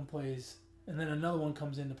 One of them plays, and then another one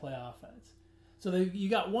comes in to play offense. So you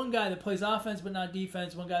got one guy that plays offense but not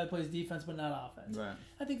defense, one guy that plays defense but not offense. Right.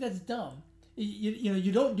 I think that's dumb.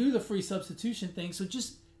 You don't do the free substitution thing, so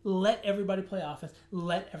just let everybody play offense.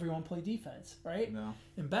 Let everyone play defense, right? No.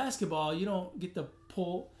 In basketball, you don't get to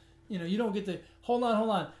pull... you don't get to, hold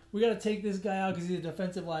on. We got to take this guy out because he's a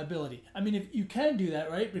defensive liability. I mean, if you can do that,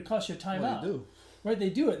 right? But it costs you a timeout. Well, they do. Right? They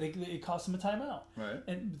do it. It costs them a timeout. Right.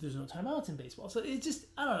 And there's no timeouts in baseball. So it just,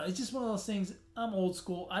 I don't know. It's just one of those things. I'm old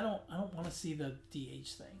school. I don't want to see the DH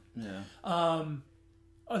thing. Yeah.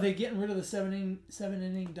 Are they getting rid of the seven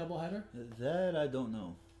inning doubleheader? That I don't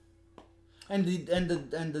know. And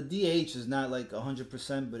the DH is not like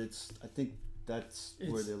 100%, but I think that's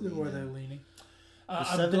where they're leaning.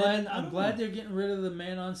 I'm glad they're getting rid of the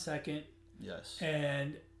man on second. Yes.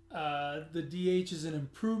 And the DH is an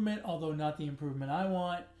improvement, although not the improvement I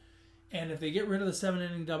want. And if they get rid of the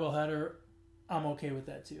 7-inning doubleheader, I'm okay with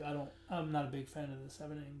that too. I'm not a big fan of the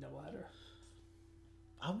 7-inning doubleheader.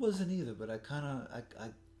 I wasn't either, but I'm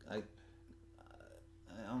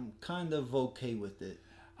kind of okay with it.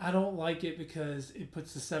 I don't like it because it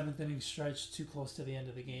puts the 7th inning stretch too close to the end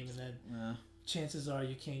of the game, and then chances are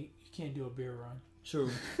you can't do a beer run.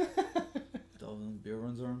 True. Beer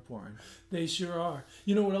runs are important. They sure are.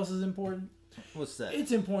 You know what else is important? What's that?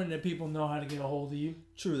 It's important that people know how to get a hold of you.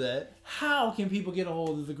 True that. How can people get a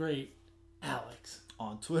hold of the great Alex?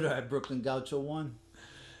 On Twitter at Brooklyn Gaucho 1.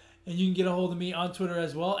 And you can get a hold of me on Twitter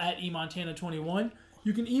as well at eMontana21.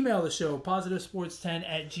 You can email the show,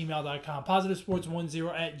 positivesports10@gmail.com,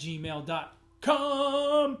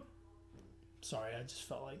 positivesports10@gmail.com. Sorry, I just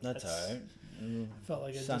felt like that's all right. Felt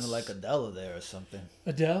like it sounded like Adele there or something.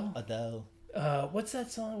 Adele? Adele. What's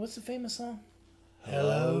that song? What's the famous song?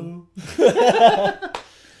 Hello.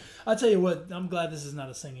 I'll tell you what, I'm glad this is not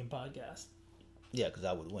a singing podcast. Yeah, because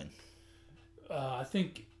I would win. I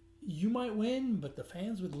think you might win, but the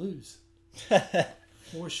fans would lose.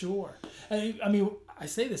 For sure. I mean, I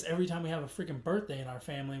say this every time we have a freaking birthday in our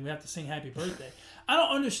family and we have to sing happy birthday. I don't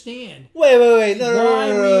understand. Wait.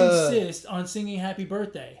 Why we insist on singing happy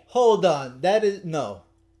birthday. Hold on. That is... No.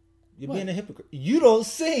 You're being a hypocrite. You don't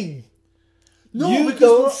sing. No, you because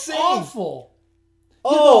don't we're sing. Awful.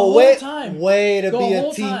 Oh, way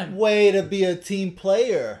to be a team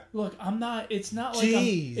player. Look, I'm not... It's not like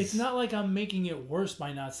it's not like I'm making it worse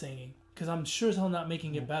by not singing. Because I'm sure as hell not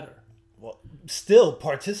making it better. Well, still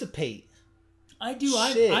participate. I do.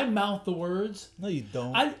 I mouth the words. No, you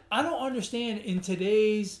don't. I don't understand in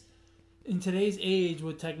today's age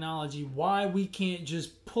with technology why we can't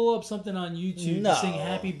just pull up something on YouTube and sing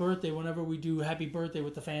happy birthday whenever we do happy birthday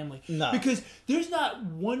with the family. No. Because there's not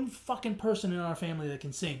one fucking person in our family that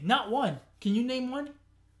can sing. Not one. Can you name one?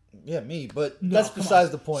 Yeah, me. But that's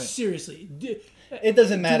besides the point. Seriously. It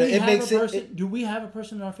doesn't matter. Do we have a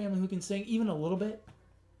person in our family who can sing even a little bit?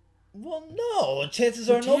 Well, no. Chances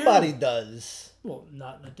are nobody does. Well,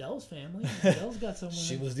 not in Adele's family. Adele's got someone.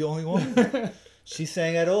 She was the only one. She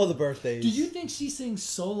sang at all the birthdays. Do you think she sings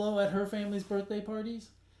solo at her family's birthday parties?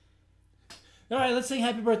 All right, let's sing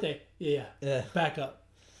happy birthday. Yeah. Back up.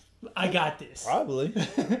 I got this. Probably.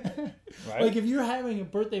 Right? Like if you're having a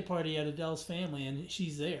birthday party at Adele's family and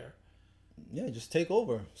she's there. Yeah, just take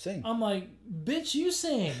over. Sing. I'm like, bitch, you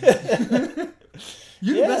sing.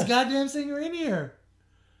 You're the best goddamn singer in here.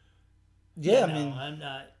 Yeah, no, I'm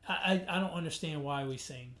not. I don't understand why we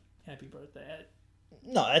sing happy birthday.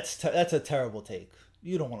 No, that's a terrible take.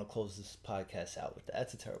 You don't want to close this podcast out with that.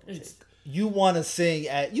 That's a terrible take. You want to sing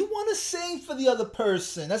for the other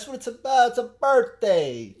person. That's what it's about. It's a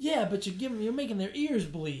birthday. Yeah, but you're making their ears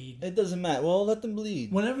bleed. It doesn't matter. Well, let them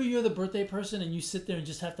bleed. Whenever you're the birthday person and you sit there and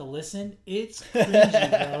just have to listen, it's cringy,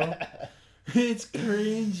 bro. It's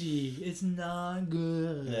cringy. It's not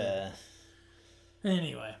good. Yeah.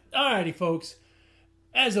 Anyway, alrighty, folks.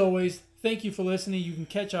 As always, thank you for listening. You can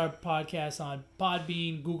catch our podcast on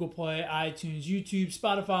Podbean, Google Play, iTunes, YouTube,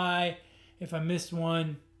 Spotify. If I missed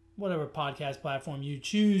one, whatever podcast platform you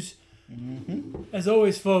choose. Mm-hmm. As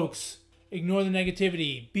always, folks, ignore the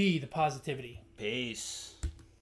negativity. Be the positivity. Peace.